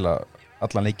gæðin var að spila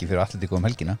allan leiki fyrir Atletico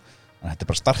helgina. Þannig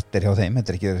þetta bara starter hjá þeim.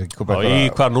 Þetta ekki bara í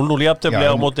hvað 0-0 jafntefli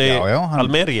á móti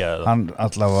Almería eða? Hann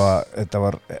allavega, þetta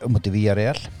var á móti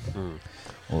Villarreal.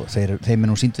 Og þeim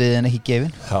nú sýnt við en ekki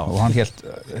gefin og hann hélt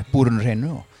búrunur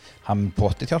hreinu og hann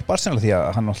pottið hjálpa Arsenal því að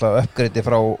hann alltaf uppgreiti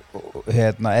frá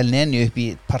El Neni upp í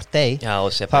Partey. Já,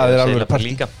 og Ceballos er alveg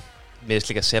líka. Mér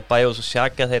finnst líka Ceballos og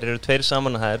Xhaka, þeir eru tveir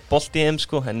saman og það er bolt í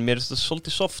þeim en mér finnst það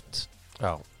svolítið soft.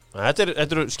 Já, þetta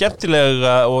eru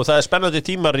skemmtilega og það er spennandi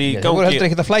tímar í gangi. Það voru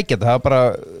heldur ekkert að flækja þetta, það var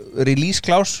bara release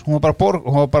clause, hún var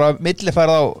bara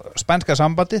millifærð á spænska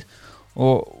sambandið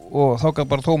og þá gaf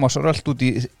bara Tómas rölt út í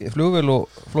flugvél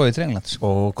og flóið til Englands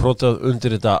og krótað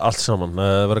undir þetta allt saman.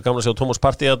 Það verður gaman að sjá Tómas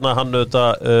Partey þarna, hann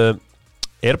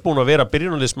er búin að vera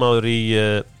byrjunarliðsmaður í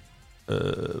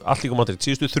Atletico Madrid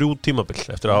síðustu 3 tímabil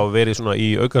eftir að hafa verið svona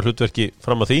í aukahlutverki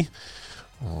fram að því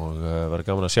og verður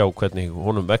gaman að sjá hvernig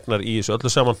honum vegnar í þessu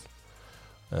öllu saman.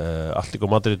 Atletico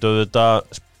Madrid döðu þetta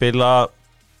spila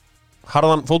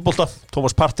harðan fótbolta.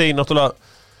 Tómas Partey náttúrulega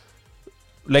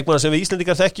leikmaður sem við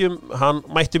Íslendingar þekkjum, hann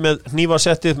mætti með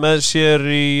hnífasettið með sér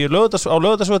á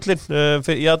Laugardalsvöllin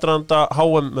í aðdraganda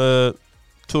HM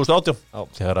 2018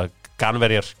 þegar að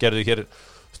Ganverjar gerðu hér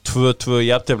 2-2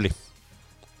 jafntefli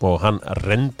og hann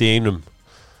rendi einum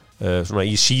svona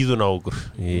í síðuna á okkur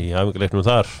í æfingarleiknum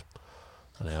þar.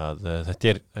 Þannig að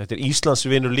þetta er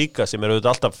Íslandsvinur líka sem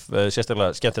auðvitað alltaf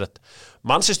sérstaklega skemmtilegt.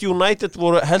 Manchester United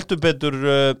voru heldur betur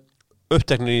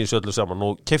uppteknir í þessu öllu saman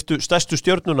og keyptu stærstu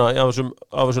stjörnuna af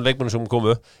þessum leikmönnum sem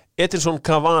komu. Edinson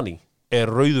Cavani er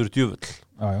rauður djöfull.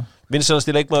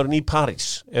 Vinsælasti leikmaðurinn í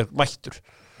París er mættur.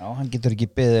 Já, hann getur ekki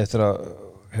beðið eftir að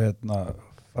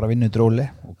fara að vinna í dróli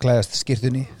og klæðast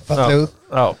skyrtunni fallegu.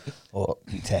 Og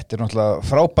þetta er náttúrulega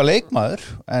frábær leikmaður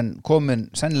en komin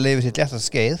sennilega yfir sitt léttasta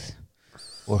skeið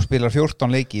og spilar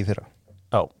 14 leiki í fyrra.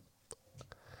 Já.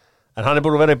 En hann er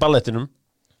búin að vera í ballettinum.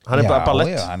 Hann er bara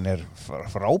ballett. Já, hann er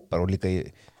frábær og líka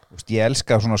ég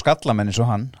elska svona skallamenn eins og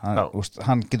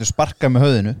hann getur sparkað með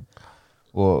höfðinu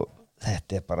og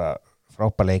þetta er bara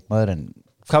frábær leikmaður en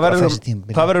hvað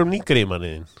verður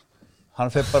nýgrímanniðin? Hann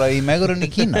fer bara í megurinn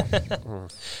í Kína.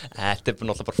 Þetta er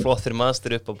náttúrulega bara flott fyrir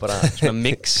maður upp og bara svona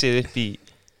mixið upp í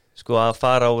að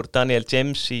fara úr Daniel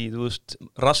James í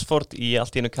Rashford í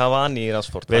allt í einu Cavani í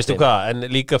Rashford. Veistu hvað, en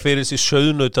líka fyrir þessi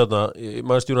sauðnaut þarna í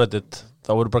Manchester United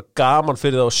þá voru bara gaman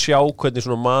fyrir það að sjá hvernig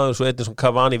svona maður svo einnig sem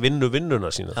Cavani vinnuna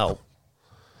sína. Já.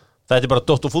 Þetta er bara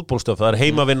dott og fútbólstöf, það er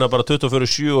heimavinna bara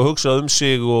 24/7 og hugsað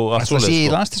sig og allt svoleiðis. Það sé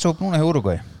í landslýshóp núna hjá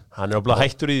Uruguay. Hann er bara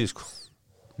hættur í því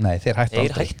Nei, þeir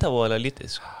hætta voðalega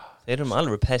lítið Þeir eru með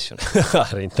alveg passion.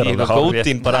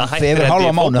 Yfir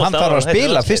hálfa mánu, hann þarf að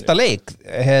spila fyrsta leik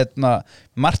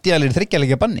Martial er 3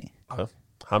 leikja banni.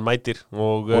 Hann mætir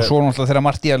og svo náttúrulega þegar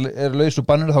Martial er laus úr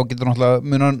banninu þá getur náttúrulega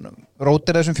munan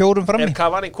rótir þessum 4 frammi. Er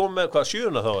Cavani kom með hvað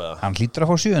 7 þá eða? Hann hlýtur að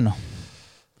fá 7.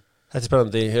 Þetta er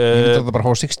spennandi. Ég myndi að það bara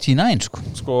fá 69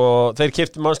 sko þeir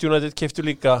keyptu Manchester United keyptu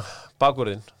líka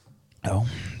bakvörðin. Já,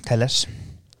 Telles.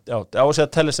 Já, á að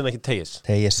segja Telles en ekki Tejes.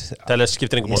 Telles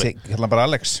skiptir engum máli. Ég kalla bara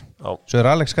Alex. Svo er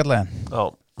Alex kallaði hann. Já,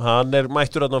 hann er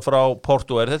mættur þarna frá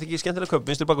Porto. Er þetta ekki skemmtilega kaup,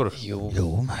 vinstri bakvörður? Jú,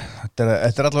 þetta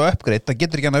er allavega uppgreitt. Það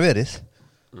getur ekki annað verið.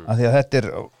 Af því að þetta er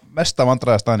mesta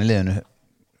vandræðastaðan í liðinu.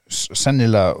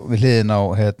 Sennilega við hliðin á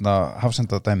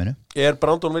hafsendadæminu. Er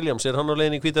Brandon Williams, er hann á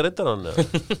leiðin í hvíta riddarann?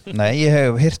 Nei, ég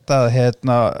hef heyrt að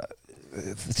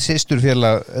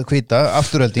systurfélag hvíta,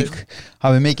 afturölding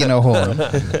hafi mikinn á hóðum.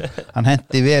 Hann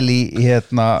hendi vel í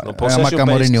Magga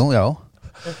Mourinho, já.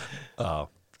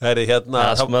 Herri,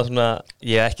 svona,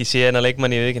 ég hef ekki séð hennar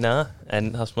leikmann í vikina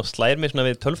en það sem slær mig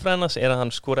við tölfræðinas er að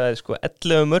hann skoraði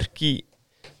 11 mörk í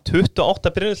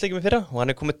 28 byrjunarleikjum í fyrra og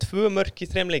hann komið 2 mörk í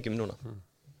 3 leikjum núna.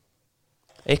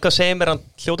 Eitthvað segir mér hann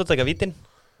hljóta að taka vítin.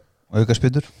 Og auka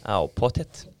spyndur. Já,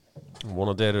 pottet.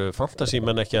 Vonandi eru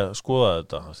fantasímenn ekki að skoða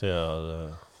þetta því að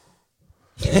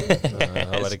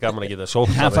það væri gaman að geta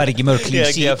sótt. Hann fær ekki mörg clean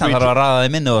sheet, hann þarf að raða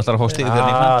þeim inn og ætlar að fá stig fyrir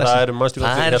í fantasy.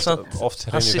 Það er samt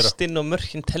assistinn og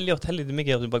mörkin telja og tellið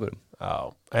mikið á þessum bakurum. Já,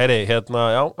 heyri,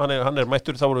 hann er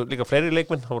mættur, það voru líka fleiri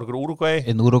leikmenn, það voru ykkur Uruguay.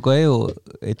 Einn Uruguay og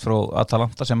einn frá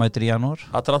Atalanta sem mættir í janúar.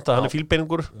 Atalanta, hann er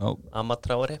fílbeiningur.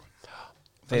 Amatráari.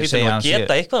 Það hýttir að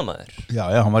geta eitthvað maður. Já,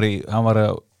 hann var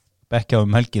að bekkja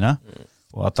helgina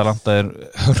og Atalanta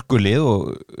hörkulið og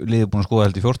liðið búin að skoða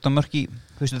held í 14 mörk í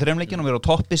fyrstu 3 leikjum og vera á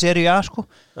toppi seríu A sko.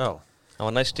 Já, hann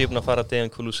var næstu að fara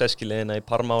Dejan Kulusevski leiðina í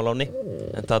Parma á láni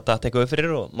en það datt eitthvað upp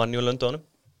fyrir og Manju löndu honum.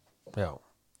 Já,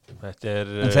 en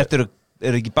þetta eru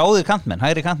ekki báðir kantmenn,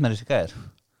 hægri kantmenn þessi gæðir.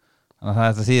 Þannig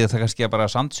að það kannski að bara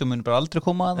Sandsjó muni bara aldrei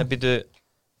koma að það. En býtu,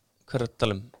 hver er að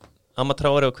tala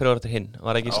Amatráari og hver var þetta hinn?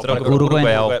 Var ekki strákur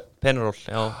Uruguay á Penarol?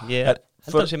 Já, ég held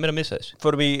að það sé mér að missa þess.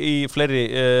 Förum í fleiri,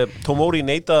 Tomori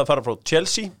neitaði að fara frá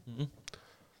Chelsea.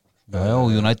 Já,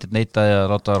 United neitaði að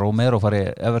láta Romero fara í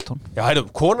Everton. Já,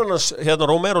 konarnas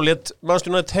Romero lét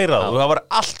Manchester United heyra það og það var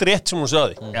allt rétt sem hún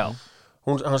sagði. Já.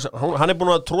 Hann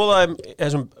búin að tróða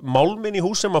þessum málminn í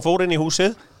hús sem að fór inn í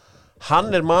húsið.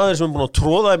 Hann maður sem búin að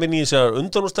tróða þeim inn í þessar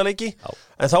undanúrstaleiki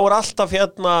en þá alltaf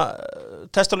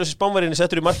testalösi spánverðinni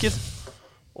settur í markið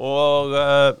og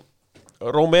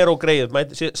Romero greið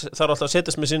þarf alltaf að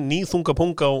setjast með sinn nýþunga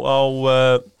punga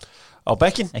á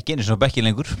bekkin. Ekki einu svona bekkin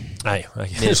lengur. Nei,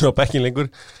 ekki einu svona bekkin lengur.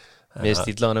 Við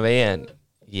stíla hann að vegi en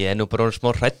ég nú bara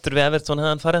smá hrættur við Everton að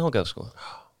hann farið þangað sko.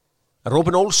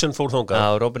 Robin Olsen fór þangað.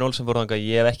 Já, Robin Olsen fór þangað.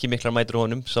 Ég hef ekki miklar mætur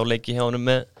honum. Sá leiki hjá honum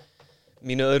með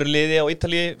mínu öðru liði á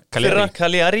Ítalíu fyrra,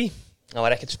 Cagliari. Það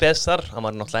var ekkert spes þar. Hann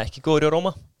var náttúrulega ekki góður í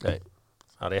Róma. Nei,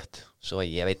 það er rétt. Svo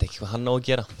ég veit ekki hvað hann á að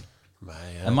gera.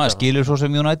 En maður skilur svo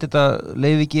sem United að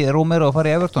leiði ekki Romero að fara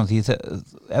í Everton því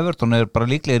Everton bara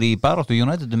líklegir í baráttu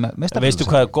United Veistu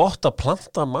hvað er gott að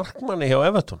planta markmanni hjá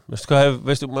Everton?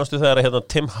 Veistu þegar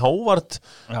Tim Howard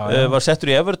var settur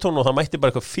í Everton og það mætti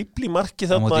bara eitthvað fíbl í marki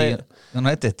þarna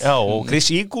United. Já, og Chris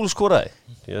Eagle skoraði.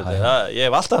 Ég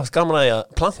hef alltaf gaman að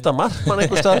planta markmann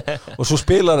einhvers stað og svo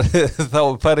spilar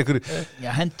þá fær einhver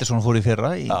Henderson fór í fyrra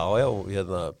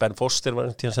Ben Foster var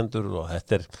einhvern tíðan sendur og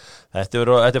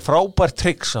þetta er frábært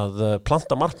triks að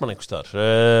planta markmann einhvers staðar.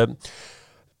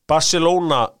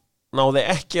 Barcelona náði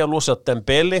ekki að losa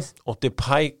Dembele og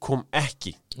Depay kom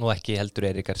ekki og ekki heldur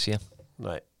Erik Garcia.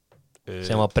 Nei.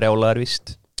 Sem var brjálaður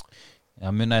víst. Já,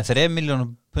 munaði 3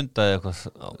 milljónum punda eða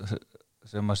eitthvað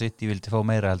sem að City vildi fá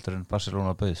meira heldur en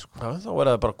Barcelona bauð sko. Já, þá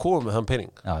það bara komið með þann pening.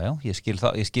 Já, ég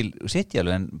skil City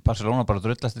alveg en Barcelona bara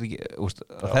drullast ekki,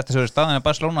 þetta sem er staðan að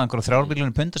Barcelona einhverjum 3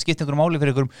 milljónum punda skipti einhverjum máli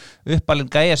fyrir einhverjum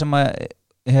uppalinn gæja sem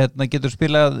að getur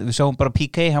spilað, við sáum bara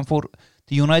PK, hann fór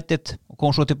til United og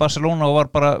kom svo til Barcelona og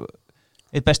var bara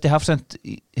eitt besti hafsend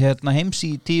heims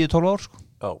í 10-12 ár sko.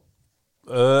 Já.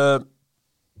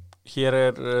 Hér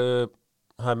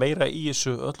það meira í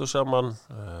þessu öllu saman.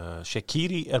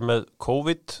 Shaqiri með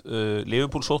COVID,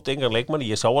 Liverpool sótti engan leikmann.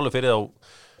 Ég sá alveg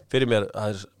fyrir mér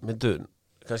að myndu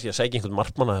kannski að segja einhvern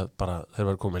markmann að bara þeir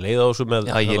var komið leið á þessu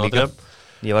með. Já, ég líka.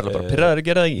 Ég var bara pirraður að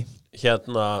gera það ekki.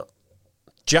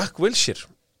 Jack Wilshere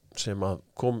sem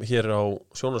kom hér á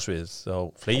sjónarsvið á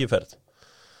flegiferð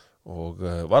og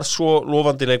var svo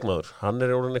lofandi leikmaður. Hann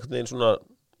orðinn einhvern veginn svona,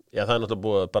 já það náttúrulega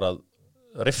búið bara að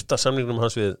rifta samningnum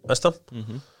hans við Vestam.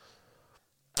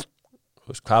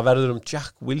 Hvað verður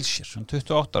Jack Wilshere? Hann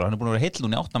 28 ára, hann búin að vera heill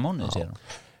núna í 8 mánuði sér.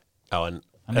 Já, en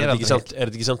er þetta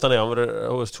ekki samt þannig að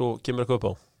hann svo kemur eitthvað upp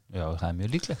á? Já, það er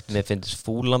mjög líklegt. Mér finnst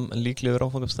Fulham líklegur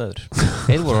áfangastæður.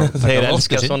 Þeir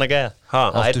elskar svona gæja.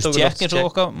 Loftus Check eins og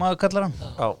okkar maður kallar hann.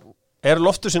 Já. Er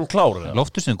Loftusinn klár?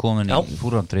 Loftusinn komin í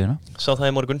Fulham-treyjuna. Sá það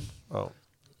í morgun. Já.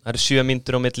 Það eru 7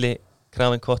 mínútur á milli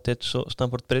Craven Cottage og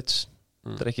Stamford Bridge.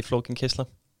 Það er ekki flókin keisla.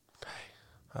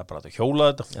 Það er bara að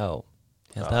hjóla þetta. Já.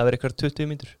 Ég held að það verið eitthvað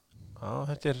 20 mínútur. Já,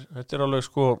 þetta er alveg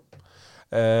sko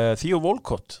Theo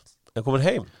Walcott er komin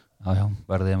heim. Já,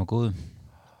 verðið heim að góðum.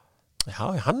 Já,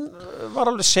 hann var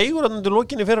alveg segur að undir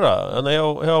lokinni fyrra. Þannig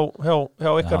hjá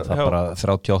ykkar. Já, það bara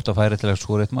 38 færi til að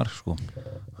skora eitt mark sko.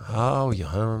 Já,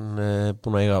 hann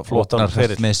búin að eiga flottan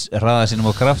fyrir. Með hraða sínum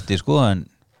á krafti sko, en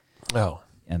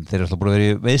þeir alltaf búin að vera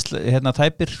í veisl,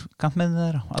 tæpir kantmenni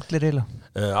þeirra, allir eiginlega.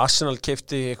 Arsenal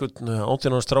keypti einhvern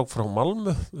 18 ára strák frá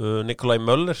Malmö, Nikolaj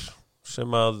Möller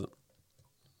sem að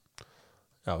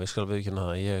ég skal viðurkenna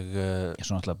það ég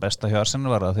svona alltaf besta hjá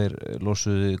Arsenal var að þeir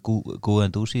losuðu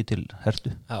Guendouzi til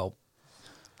Hertu. Já.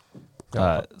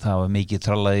 Það var mikið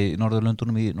trallað í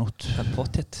Norðurlöndunum í nótt. Það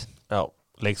pottet. Já,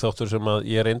 leikþáttur sem að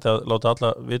ég reyndi að láta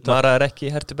alla vita. Var það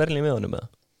ekki Hertha Berlín með honum eða?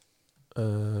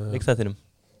 Leikþættinum.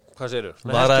 Hvað segirðu?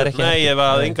 Var það ekki? Nei, ég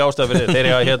var enga ástæða fyrir þeir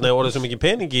eru hérna orðið svo mikið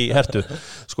pening í Hertu.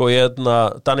 Sko,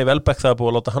 Danny Welbeck, það er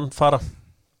búið að láta hann fara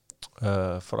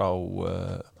frá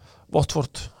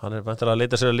Watford. Hann er væntanlega að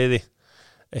leita sér að liði.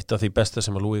 Eitt af því besta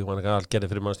sem að Louis van Gaal gerði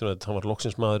fyrir Manchester United, hann var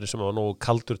loksinsmaður sem var nógu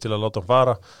kaldur til að láta hann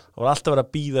fara. Hann var alltaf verið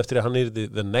að bíða eftir að hann yrði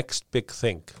the next big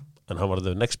thing, en hann var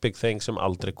the next big thing sem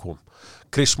aldrei kom.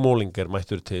 Chris Smalling er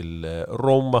mættur til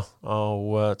Róma á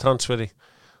transferi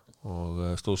og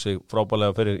stóð sig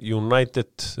frábælega fyrir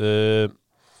United.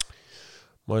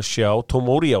 Má ég sjá,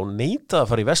 Tomori á neitað að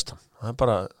fara í West Ham.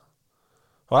 Það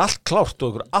var allt klárt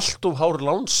og allt of hár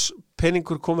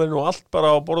lánspeningur komin og allt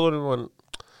bara á borðunum, en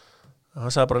hann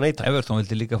sagði bara neita. Everton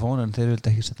vildi líka fá hann en þeir vildi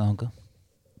ekki setja hanga.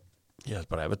 Ég held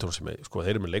bara Everton sem sko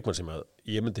þeir eru með leikmann sem að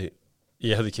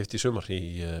ég hefði keypt í sumar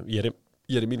ég er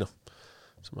í mína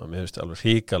sem að mér finnst alveg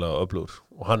hrikalega öflugur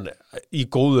og hann í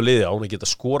góðu liði án að geta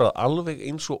skorað alveg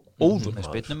eins og óður með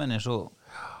spilnumenn eins og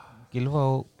Gylfa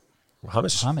og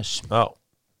Hames. Já.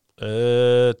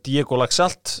 Diego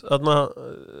Laxalt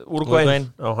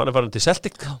Uruguayn. Já, hann er farin til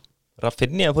Celtic.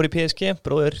 Rafinha fór í PSG,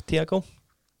 bróðir Thiago.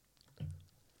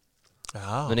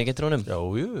 Já. Muni getur honum. Já,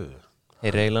 jú.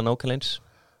 Þeir eiginlega nákvæmlega eins.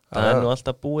 Það er nú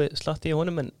alltaf búið slatti í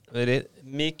honum en verið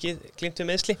mikið glimt við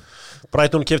meðsli.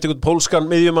 Brighton keypti einhvern pólskan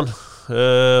miðjumann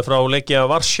frá Legia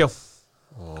Varsjá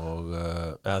og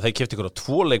þeir keypti einhverja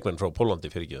 2 leikmenn frá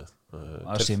Pólandi fyrir ekki.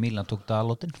 AC Milan tók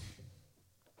Dalotinn.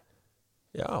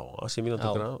 Já, AC Milan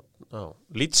tók það. Já.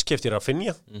 Leeds keypti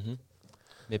Rafinha.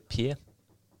 Með P.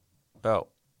 Já.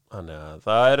 Þannig að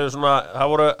það eru svona það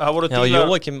voru dílar. Já,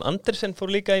 Jóakim Andersen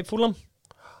fór líka í Fulham.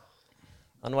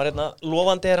 Hann var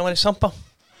lofandi þegar hann var í Sampa.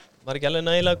 Var ekki alveg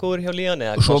nægilega góður hjá Líðan.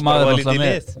 Og svo maður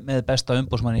alltaf með besta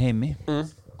umbóðsmann í heimi,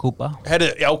 Kuba.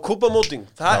 Herðu, já, Kuba Moting.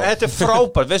 Þetta er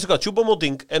frábært. Veistu hvað, Kuba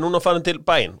Moting er núna farin til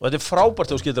bæinn og þetta er frábært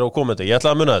þegar þú skildir á að koma þetta. Ég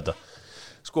ætla að muna þetta.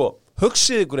 Sko,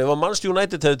 hugsið ykkur ef að Manchester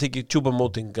United hefði tekið Kuba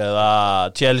Moting eða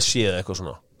Chelsea eða eitthvað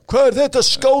svona. Hvað er þetta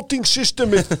scouting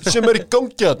systemið sem er í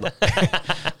gangi þarna?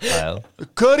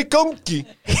 Hvað er í gangi?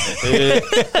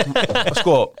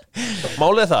 Sko,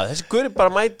 málið er það. Þessi gauri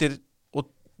bara mætir og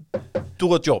do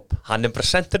a job. Hann er bara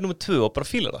center nummer 2 og bara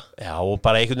fílar það. Já, og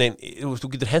bara einhvern veginn, þú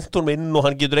getur hent honum inn og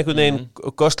hann getur einhvern veginn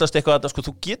göslast eitthvað þarna, sko.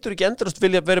 Þú getur ekki endast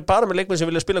vilja verið bara með leikmenn sem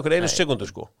vilja spila hver einu sekundu,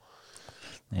 sko.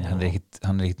 Nei, hann er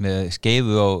ekkit með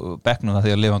skeifu á bekknum það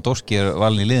því að Lewandowski er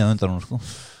valin í liðan undan hún, sko.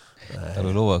 Það er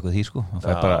alveg lofað eitthvað því, sko. Hann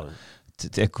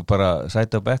fær bara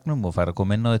sæti á bekknum og fær að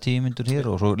koma inn á það 10 mínútur hér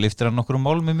og svo liftir hann nokkur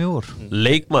málmi mjög úr.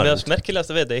 Leikmann. Mér finnst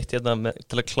merkilegast að vita eitt til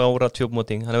að klára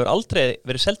tjópmóting. Hann hefur aldrei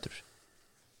verið seldur.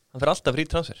 Hann fer alltaf frí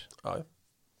transfer. Já.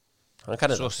 Hann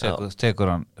kann þetta. Svo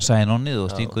tekur hann sæn-onnið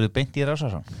og stingur þið beint í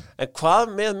rasasan. En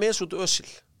hvað með Mesut Özil?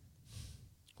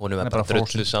 Hún er bara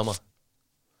drulluð sama.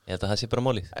 Ég held að það sé bara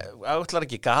málið. Ætlar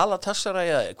ekki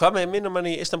Galatasaray eða hvað með minnum hann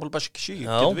í Istanbul Başakşehir?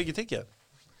 Getum við ekki tekið það?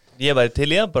 Ég væri til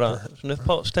í það bara svona upp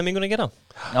á stemmingun að gera.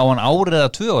 Já, hann árið eða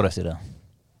 2 ár eftir það.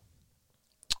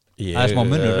 Það er smá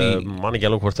munur í man ekki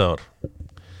alveg hvort það var.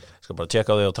 Ég skal bara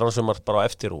tjekka á því á Transfermarkt bara á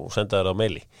eftir og senda þér á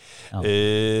maili.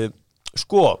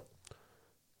 Sko,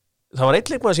 það var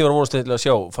einn leikmaður sem ég var vonast til að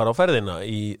sjá fara á ferðina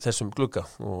í þessum glugga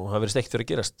og það verið steikt fyrir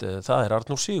að gerast. Það er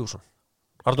Arnór Sigurðsson.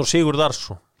 Arnór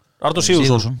Sigurðarsson. Arnór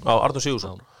Sigurðsson. Já, Arnór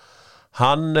Sigurðsson.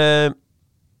 Hann er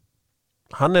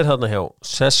þarna hjá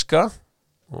Seska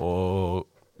og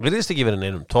virðist ekki verið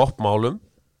neinum toppmálum.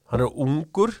 Hann er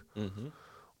ungur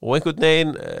og einhvern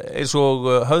veginn eins og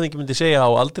höfðingi myndi segja á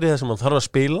aldri þar sem hann þarf að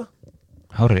spila.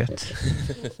 Hárrétt.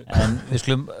 En við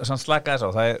skulum samt slaka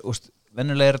þess á. Það er,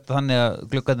 venjulega er þetta þannig að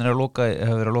gluggarnir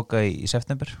hafa verið að loka í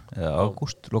september eða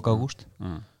loka ágúst.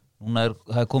 Núna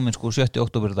það er komin sko 7.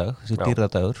 október dag, þessi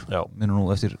dýrðardagur. Minnum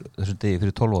nú eftir þessum degi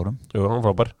fyrir 12 árum. Jú, hann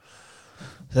frábær.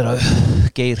 Þegar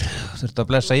Geir þurfti að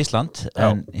blessa Ísland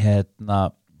en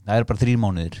það er bara 3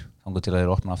 mánuðir þangað til að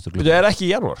þeir opna aftur glugga. Það er ekki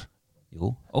í janúar? Jú,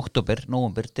 október,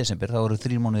 nóvember, desember, það voru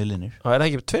 3 mánuðir linnir. Það er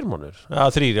ekki 2 mánuðir? Já,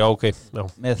 3, já, ok. Já.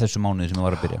 Með þessu mánuði sem við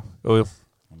varum að byrja. Jú.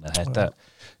 Þetta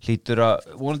hlýtur að,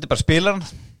 vonandi bara spila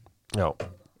hann. Já.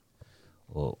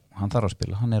 Og hann þarf að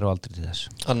spila, hann er á aldrei til þess.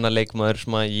 Annar leikmaður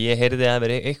sem að ég heyrði að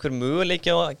veri einhver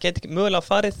möguleiki á að geta mögulega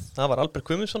farið, það var Albert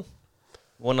Guðmundsson.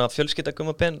 Vona að fjölskylda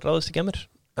Gummaben ráðist ekki að mér.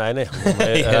 Nei,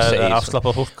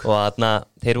 afslappað fólk. Og þarna,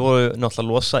 þeir voru náttúrulega að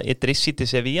losa Idrissi til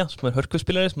Sevilla, sem er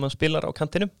hörkuspilari sem hann spilar á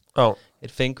kantinum. Já.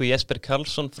 Þeir fengu Jesper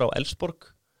Karlsson frá Elfsborg.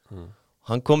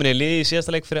 Hann kom inn í liði í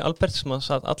síðasta leik fyrir Albert sem hann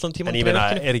satt allan tíman. En ég meina,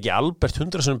 er ekki Albert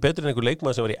 100 sem betur en einhver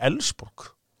leikmaður sem var í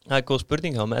Elfsborg? Það er góð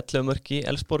spurning, hann var með 11 mörk í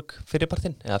Elfsborg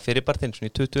fyrirpartinn svona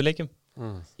í 20 leikjum.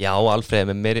 Já, Alfreð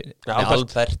með meiri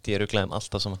Albert, ég er ruglaðum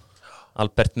alltaf saman.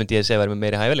 Albert myndi ég segja verið með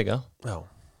meiri hæfileika. Já.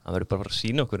 Hann verður bara að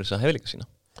sína okkur þessa hæfileika sína.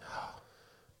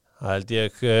 Það held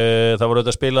ég, það voru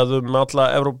auðvitað spilað alla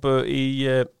Evrópu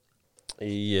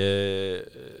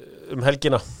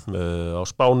helgina á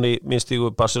Spáni minnstígu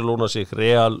Barcelona sig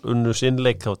Real unnu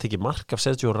sinnleik, það var tekið mark af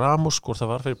Sergio Ramos, það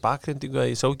var fyrir bakrindingu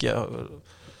að ég sá ekki að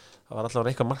það var allavega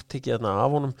eitthvað mark tekið þarna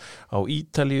af honum á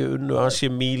Ítalíu unnu AC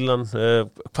Milan.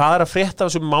 Hvað að frétta af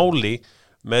þessu máli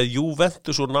með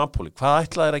Juventus og Napoli? Hvað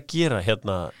ætlaði að gera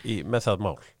hérna með það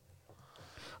mál?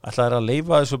 Ætlaði að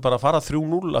leyfa þessu bara að fara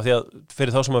 3-0 af því að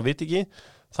fyrir þá sem maður veit ekki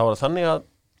þá var það þannig að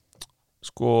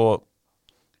sko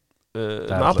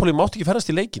Napoli mátti ekki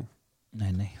ferðast í leikinn.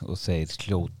 Nei, og þeir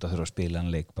hljóta þurfa að spila en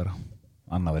leik bara,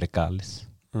 annað verið galið.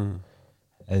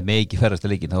 Ef með ekki ferðast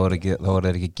í leikinn þá er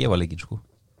þeir ekki að gefa leikinn sko.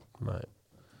 Nei.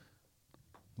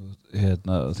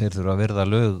 Þeir þurfa að verða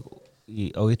lög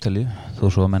á Ítalíu þó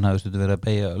svo að menn hafi stundum verið að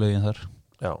beygja lögin þar.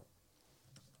 Já.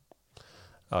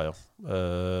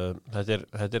 Þetta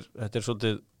er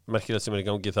svolítið merkilegt sem í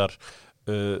gangi þar.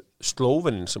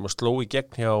 Slóvenin sem að sló í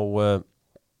gegn hjá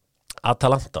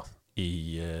Atalanta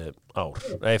í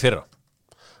fyrra,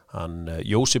 hann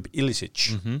Josip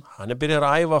Ilicic, hann byrjar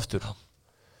að æfa aftur.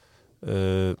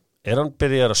 Hann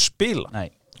byrjar að spila? Nei,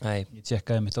 ég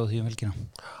tjekkaði mitt á því helgina.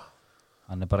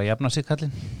 Hann bara að jafna sig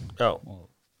kallinn. Já.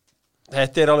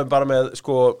 Þetta alveg bara með,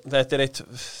 sko, þetta eitt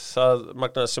það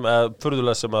magna sem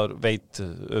furðulega sem að veit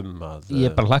að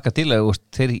ég bara hlakka til að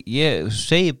ég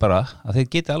segi bara að þeir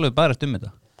geti alveg bara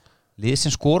þetta. Lið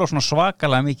sem skora svona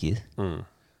svakalega mikið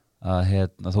að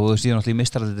þó þau síðan alltaf í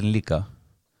meistaradeildinni líka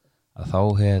að þá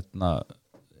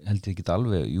held ég ekki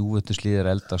alveg Juventus liðir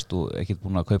eldast og ekkert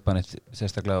búin að kaupa neitt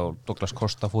sérstaklega og Douglas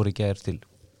Costa fór í gær til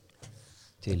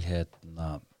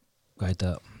hvað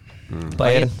heita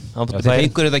Bayern. Þeir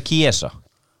fengur þetta Chiesa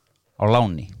á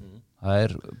láni.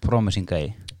 Það promising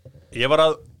gæi. Ég var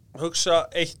að hugsa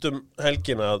eitt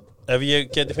helgina að ef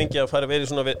ég geti fengið að fara verið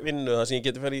svona vinnu þar sem ég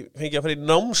geti fengið að fara í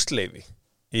námsleyfi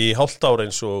í hálft ára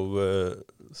eins og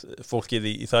fólkið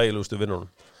í þægilegustu vinnunum,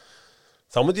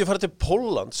 þá myndi ég fara til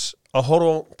Póllands að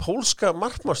horfa á pólska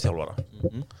markmannsþjálfara.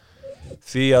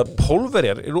 Því að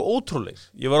Pólverjar eru ótrúlegir.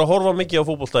 Ég var að horfa mikið á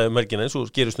fótbolta helgina eins og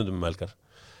gerir stundum helgar.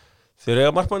 Þeir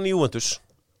eiga markmann í Juventus,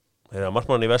 þeir eiga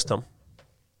markmann í West Ham,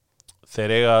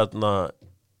 þeir eiga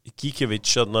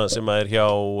Gikiewicz sem hjá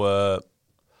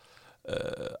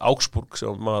Augsburg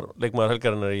sem var leikmaður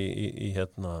helgarinnar í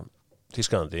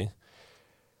Þýskalandi.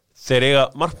 Þeir eiga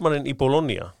markmannin í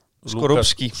Bologna,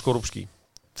 Skorupski.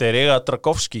 Þeir eiga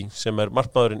Dragowski sem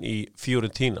markmaðurinn í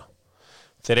Fiorentina.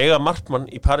 Þeir eiga markmann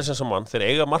í Paris Saint-Germain, þeir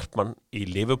eiga markmann í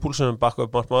Liverpool sem bakka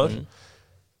upp markmaður.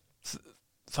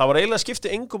 Það var eiginlega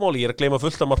skiptið engum máli, ég að gleyma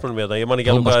fullt af markmannum við þetta, ég man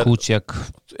ekki alveg Thomas Kuciak.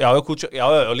 Já,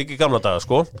 líka í gamla daga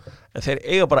sko. En þeir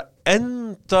eiga bara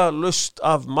endalaust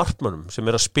af markmannum sem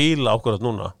að spila ákvarðat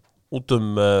núna út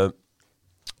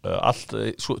allt,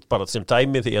 bara sem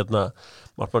dæmi því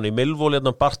markmann í Millwall,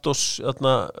 Bartosz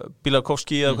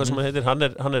Bilakovski eða hvað sem hann heitir, hann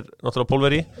náttúrulega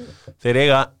pólveri. Þeir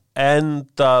eiga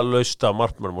endalaust af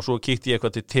markmannum og svo kíkti ég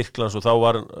eitthvað til Tyrklands og þá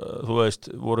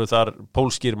voru þar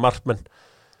pólskir markmenn.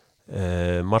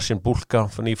 Marcin Bulka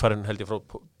nýfærin held ég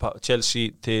frá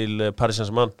Chelsea til Paris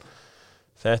Saint-Germain.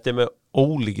 Þetta með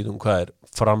ólíkindum hvað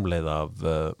framleið af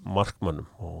markmannum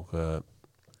og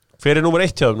hver númer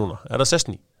 1 hjá þeim núna? Það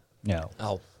Szczesny? Já.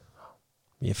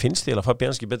 Ég finnst því að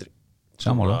Fabianski betri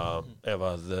sammála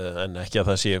en ekki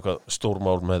að það sé eitthvað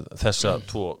stórmál með þessa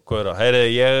tvo gauðra.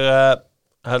 Heyri, ég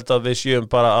held að við séum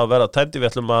bara að vera tæmdi,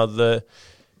 við ætlum að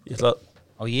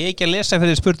ég ekki að lesa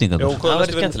fyrir spurningar. Það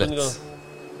verður skemmtilegt.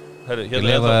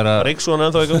 Hérna Ríksson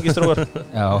ennþá í gangi strókar.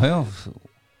 Já.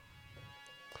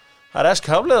 Það Esk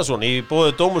Hafleðarsson í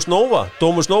bóði Dómus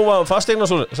Nova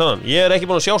fasteignarsson. Ég ekki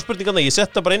búin að sjá spurningarna, ég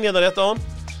setta bara inn í þetta rétt á hann.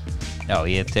 Já,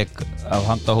 ég tek af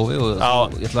handahófi og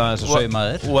ég ætla að sauma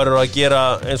þér. Þú verður að gera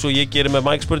eins og ég gerir með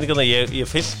Mike spurningarna, ég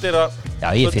filtera. Já,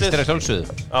 ég filtera sjálfsögðu.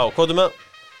 Já, hvað með?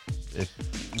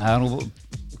 Það nú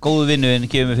góðu vinnuinn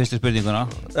gefur mig fyrstu spurninguna.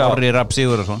 Orri Rapp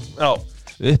Sigurðarsson. Já.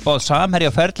 Upp á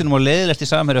samherjaferlinum og leiðilegt í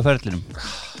samherjaferlinum.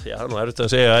 Já, nú þetta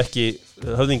að segja ekki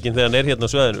höfðingin þegar hann hérna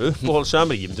á sveðinu. Uppáhalds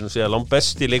samherji, ég myndi nú segja langt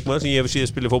besti leikmaður sem ég hef síðan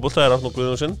spilið fótbolta Arnór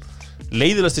Guðjónsson.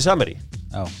 Leiðilegst í samherji.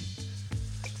 Já.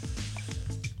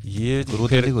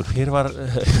 Hver var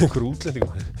einhver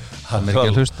útlendingur? Það ekki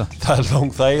að hlusta. Það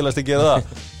langt þægilegast að gera það.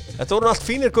 Þetta voru allt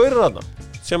fínir gaurar þarna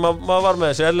sem maður var með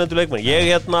þessi erlendu leikmenn.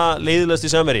 Ég leiðilegst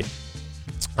í samherji.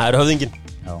 Það höfðingin.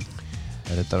 Já.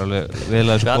 Þetta alveg vel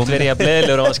að sko. Allt verið að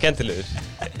bleðilegur og skemmtilegur.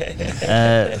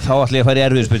 Þá ætlum ég að fara í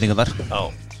erfiðu spurningar þar. Já.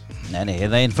 Nei,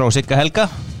 það einn frá Sigga Helga.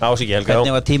 Já, Sigga Helga.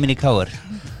 Hvernig var tíminn í KR?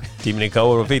 Tíminn í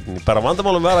K.R. var fín. Bara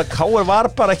vandamálum var að K.R. var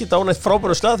bara ekki á neitt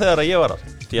frábæru stað þegar ég var þar.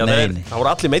 Því að það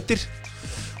voru allir meiddir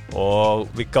og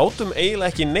við gátum eiginlega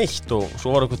ekki neitt og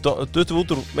svo var eitthvað duttum út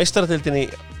úr meistaradeildinni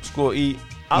sko í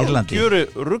algjöru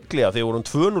ruggli af því vorum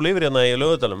 2-0 yfir hérna í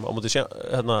Laugardalnum á móti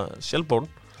Shelbourne.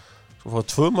 Svo fór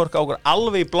 2 mörk á okkur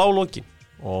alveg í blá lokin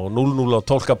og 0-0 á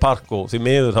Tolka Park og því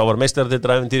miður þá var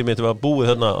meistaradeildaræfintýri mitt var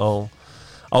búið þarna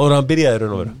áður að hann byrjaði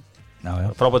raun og veru.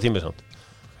 Frábær tími samt.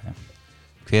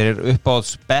 Hver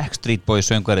uppáhalds Backstreet Boys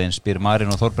söngvarinn spyr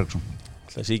Marino Þorbergsson.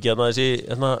 Það sé ekki þessi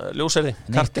ljósæri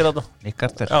Carter þarna. Nick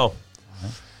Carter. Já.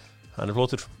 Hann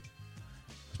flottur.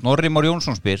 Snorri Már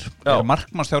Jónsson spyr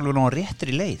markmannsþjálfur nú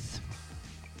réttir í leið?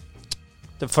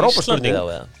 Þetta frábær spurning.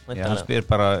 Já, hann spyr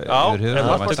bara yfir höfuð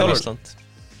markmannsþjálfur Ísland.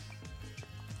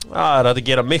 Það er að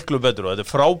gera miklu betur og þetta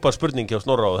frábær spurning hjá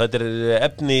Snorra og þetta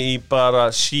efni í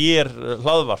bara sér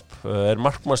hlaðvarp.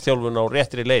 Markmannsþjálfur á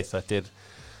réttir í leið?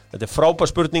 Þetta frábær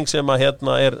spurning sem að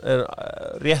er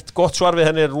rétt gott svar við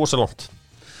henni rosalangt.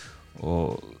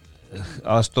 Og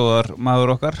aðstóðar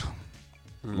maður okkar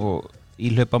og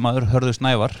íhlaupamaður Hörður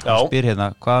Snævar spyr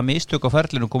hvaða mistök á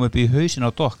ferlinu kom upp í hausin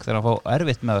á Dokk þegar hann fá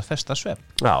erfitt með að festa svefn?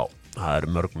 Já, það eru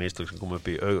mörg mistök sem kom upp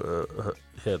í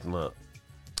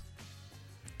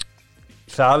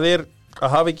það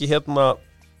að hafa ekki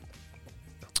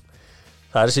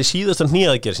það þessi síðasta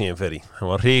hnéaðgerð sem ég fer í það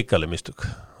var hrikaleg mistök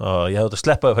ég hefði að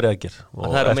sleppa það fyrir aðgerð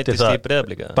það er að meittist í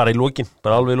Breiðablík bara í lokin,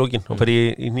 bara alveg í lokin og fer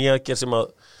í hnéaðgerð sem að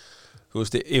þú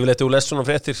veist, yfirleitt þú lest svona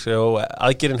fréttir og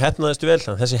aðgerðin heppnaðist vel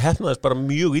en þessi heppnaðist bara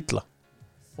mjög illa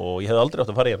og ég hefði aldrei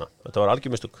átt að fara í hana þetta var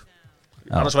algjör mistök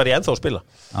annars var ég ennþá að spila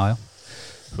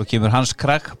Svo kemur Hans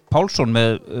Krag Pálsson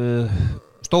með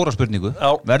stóra spurningu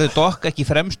verður Dokk ekki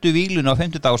fremstu víglunu á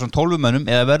 50 dagar sem 12 mönnum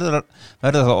eða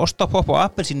verður það ostapopp og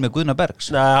appelsín með Guðna Bergs?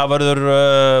 Nei, það verður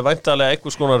væntanlega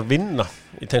einhvers konar vinna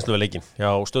í tengslu við leikinn hjá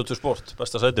Stöð 2 Sport,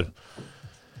 besta sætur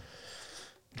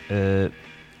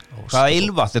Hvaða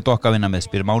ilmvatn er Dokk að vinna með,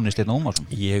 spyr Máni Steinn Ómarsson?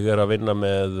 Ég er að vinna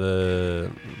með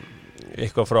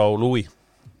eitthvað frá Louis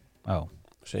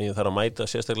sem ég þarf að mæta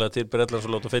sérstaklega til Bretlands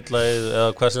og láta fylla eða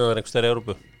hvað sem það er einhvers þeirra í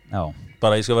Európu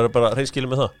bara ég skal vera bara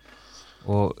hreinskilin með það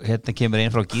Og hérna kemur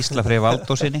einn frá Gísla Frey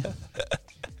Valdósinni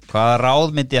Hvaða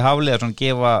ráð myndi Hafliðarsson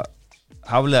gefa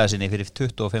Hafliðarsinni fyrir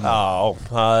 25 Já,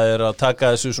 það er að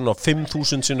taka þessu svona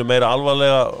 5.000 sinnum meira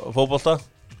alvarlega fótbolta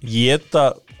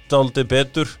Éta dálítið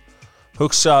betur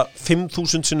hugsa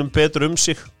 5.000 sinnum betur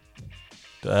sig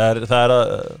það er að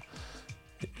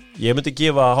ég myndi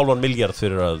gefa $500 million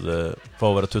fyrir að fá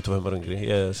að vera 25 ára yngri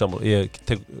ég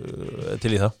tek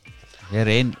til í það Ég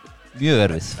er einn mjög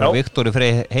erfið frá Viktori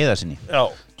Frey Heiðarsinni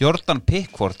Jordan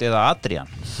Pickford eða Adrian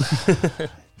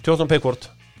Jordan Pickford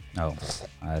Já,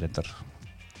 það er reyndar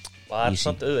var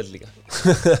samt auðveld líka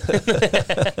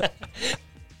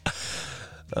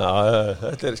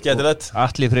þetta er skemmtilegt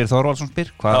Atli Freyr Þorvaldsson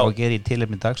spyr hvað á að gera í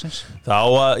tilefni dagsins þá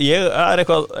ég er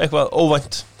eitthvað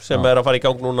óvænt sem er að fara í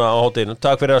gang núna á hátteginu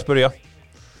takk fyrir að spyrja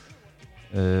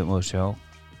Má sjá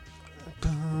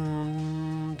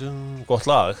gott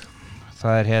lag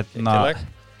Það er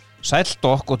Sæll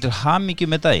Dokk og til hamingju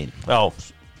með daginn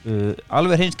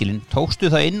alveg hreinskilin, tókstu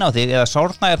það inn á þig eða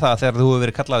sárnaðir það þegar þú hefur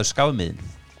verið kallaður skafmiðin?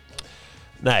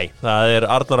 Nei, það er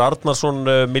Arnar Arnarsson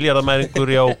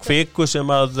milljarðamæringur á Kviku sem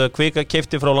að Kvika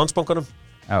keypti frá Landsbankanum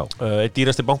eitt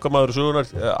dýrasti bankamaður sögunar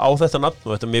á þetta nafn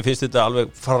og mér finnst þetta alveg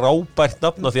frábært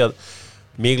nafn því að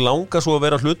mig langar svo að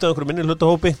vera hluti af einhverjum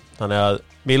minnihlutahópi þannig að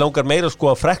mig langar meira sko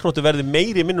að Frekknóttur verði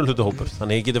meiri minnihlutahópur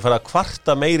þannig að ég geti fara að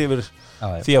kvarta meiri yfir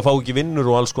því að fá ekki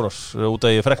vinnur og alls konar út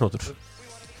af Frekknóttur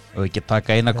og ekki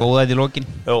taka eina góðæð í lokin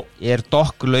Er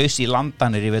Dokk laus í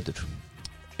landanir í vetur?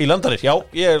 Í landanir, já,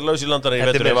 ég er laus í landanir í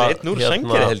vetur Þetta er einn úr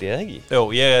sængeri held ég, ekki? Jó,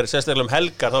 ég er sérstaklega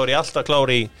helgar, þá er ég alltaf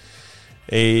klár í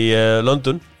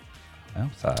London Já,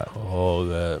 það og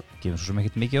gefur svo sem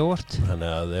ekkert mikið óvart þannig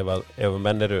að ef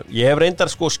menn eru ég hef reyndar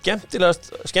sko skemmtilegast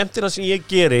sem ég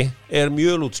geri er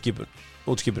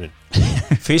mjölútskipunin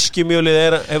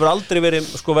fiskimjölið hefur aldrei verið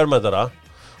sko verðmætara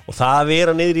og það að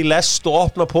vera niður í lest og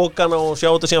opna pókana og sjá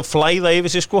þetta síðan flæða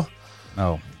yfir sig sko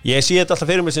ég sé þetta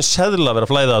alltaf fyrir mig sem seðla að vera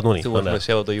að flæða það núni Þú var að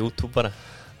sjá þetta á YouTube bara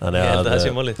Þannig að það sé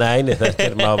málið. Nei,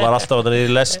 maður var alltaf að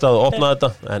niður í lest að opna þetta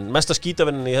en mesta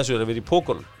skítavinnin í þessu er að vera í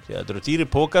pókunum því að þetta eru dýrir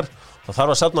pókar og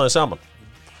þarf að safna þeim saman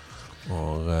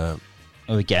og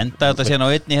við ekki enda þetta síðan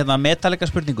á einni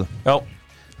Metallica spurningu Já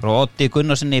frá Oddi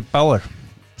Gunnarssoni Bauer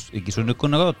ekki svo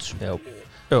Gunnar Góts Já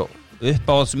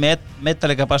uppáhalds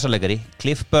Metallica bassaleikari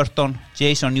Cliff Burton,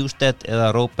 Jason Newsted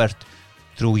eða Robert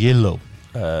Trujillo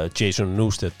Jason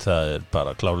Newsted, það er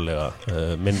bara klárlega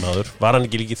minn maður. Var hann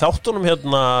ekki líka í þáttunum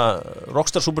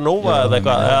Rockstar Supernova eða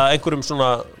eitthvað, eða einhverjum svona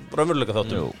raunveruleika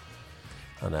þáttum?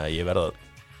 Þannig að ég verða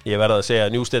ég verða að segja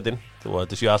Newsteadin og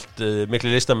þetta séu allt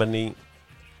miklu listamenn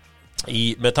í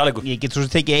Metallica. Ég get svo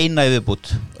sem tekið eina í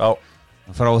viðbútt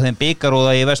frá þeim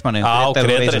bikaróða í Vestmanni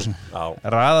Grétarinn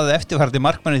raðaði eftirfarandi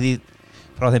markmanni því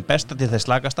frá þeim besta til þess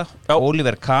slagasta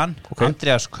Oliver Kahn,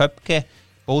 Andreas Köpke,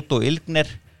 Bodo Ilgner,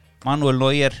 Manuel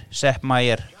Neuer, Sepp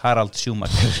Maier, Harald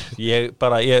Schumacher. Ég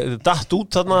datt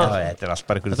út þarna. Þetta allt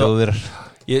bara einhverju þjóðvirar.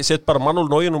 Ég set bara Manuel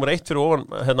Neuer nummer 1 fyrir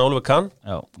ofan Oliver Kahn.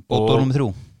 Bodo nummer 3.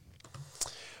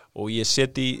 Og ég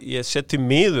seti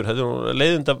miður,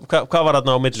 leiðinda, hvað var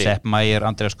þarna á milli? Sepp Maier,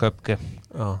 Andreas Köpke.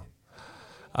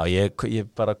 Já, ég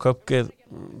bara Köpke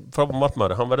frábær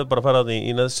markmaður, hann verður bara að fara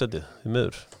í neðsetið, í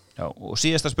miður. Já, og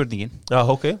síðasta spurningin. Já,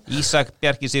 ok. Ísak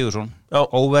Bjarki Sigursson,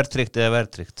 óvertryggt eða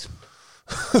vertryggt?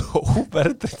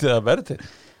 Óvertryggt eða vertryggt?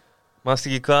 Manst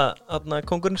ekki hvað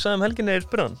kongurinn sagði helginni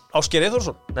spurðan? Ásgeir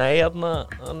Eyþórsson? Nei,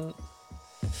 hann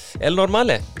Elnor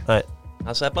Mali? Nei.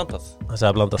 Hann sagði blandað.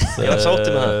 Ég var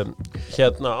sáttur með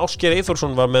það. Ásgeir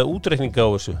Eyþórsson var með útreikninga á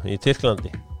þessu í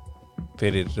Tyrklandi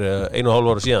fyrir 1,5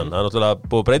 ára síðan. Það náttúrulega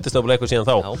búið breytist ábúið eitthvað síðan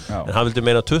þá. En hann vildi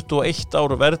meina 21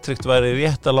 ára verðtryggt væri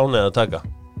rétt að lána að taka.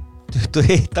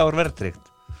 21 ára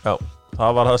verðtryggt? Já,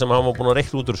 það var það sem hann var búin að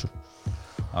reikna út úr þessu.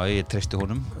 Já, ég treysti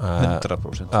honum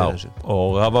 100% fyrir þessu.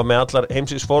 Og það var með allar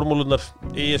heimsins formúlunar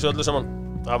í þessu öllu saman.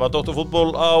 Það var Dóttarfútból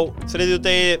á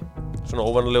þriðjudegi, svona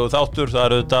óvanalegu þáttur. Það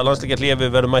eru þetta landsleikjahlé,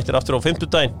 við verðum mættir aftur á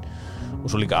fimmtudaginn og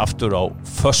svo líka aftur á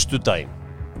föstudaginn.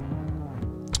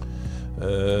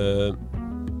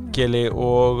 Keli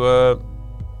og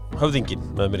höfðingin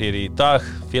með mér hér í dag.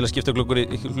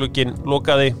 Félagsskiptaglugginn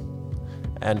lokaði,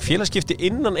 en félagsskipti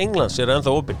innan Englands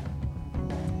ennþá opin.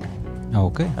 Já,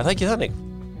 ok. Er það ekki þannig?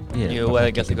 Jú, eða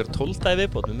ekki alltaf ykkur 12 dagi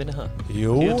viðbót, mér minni það.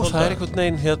 Jú, það einhvern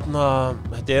veginn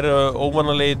þetta eru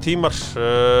óvanalegi tímar,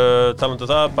 talandi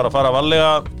það, bara fara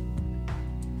varlega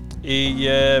í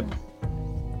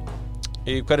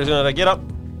hverju sem það er að gera.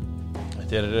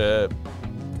 Þetta er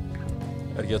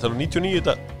ekki að tala um 99 í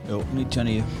dag? Jú,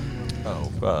 99. Já,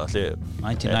 hvað allir?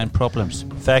 99 Problems.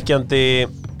 Þekkjandi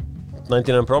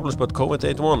 99 Problems but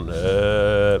COVID-81.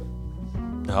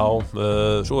 Já,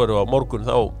 svo erum við á morgun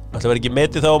þá. Það var ekki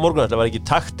metið þá á morgun, það var ekki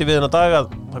takti við þennan dag að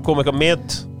það kom eitthvað met.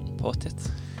 Pottitt.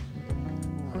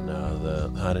 Þannig að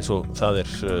það er eins og það er.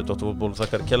 Dóttarfútból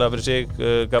þakkar kærlega fyrir sig.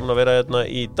 Gaman að vera hérna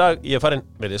í dag. Ég er farinn,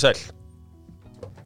 verið sæl.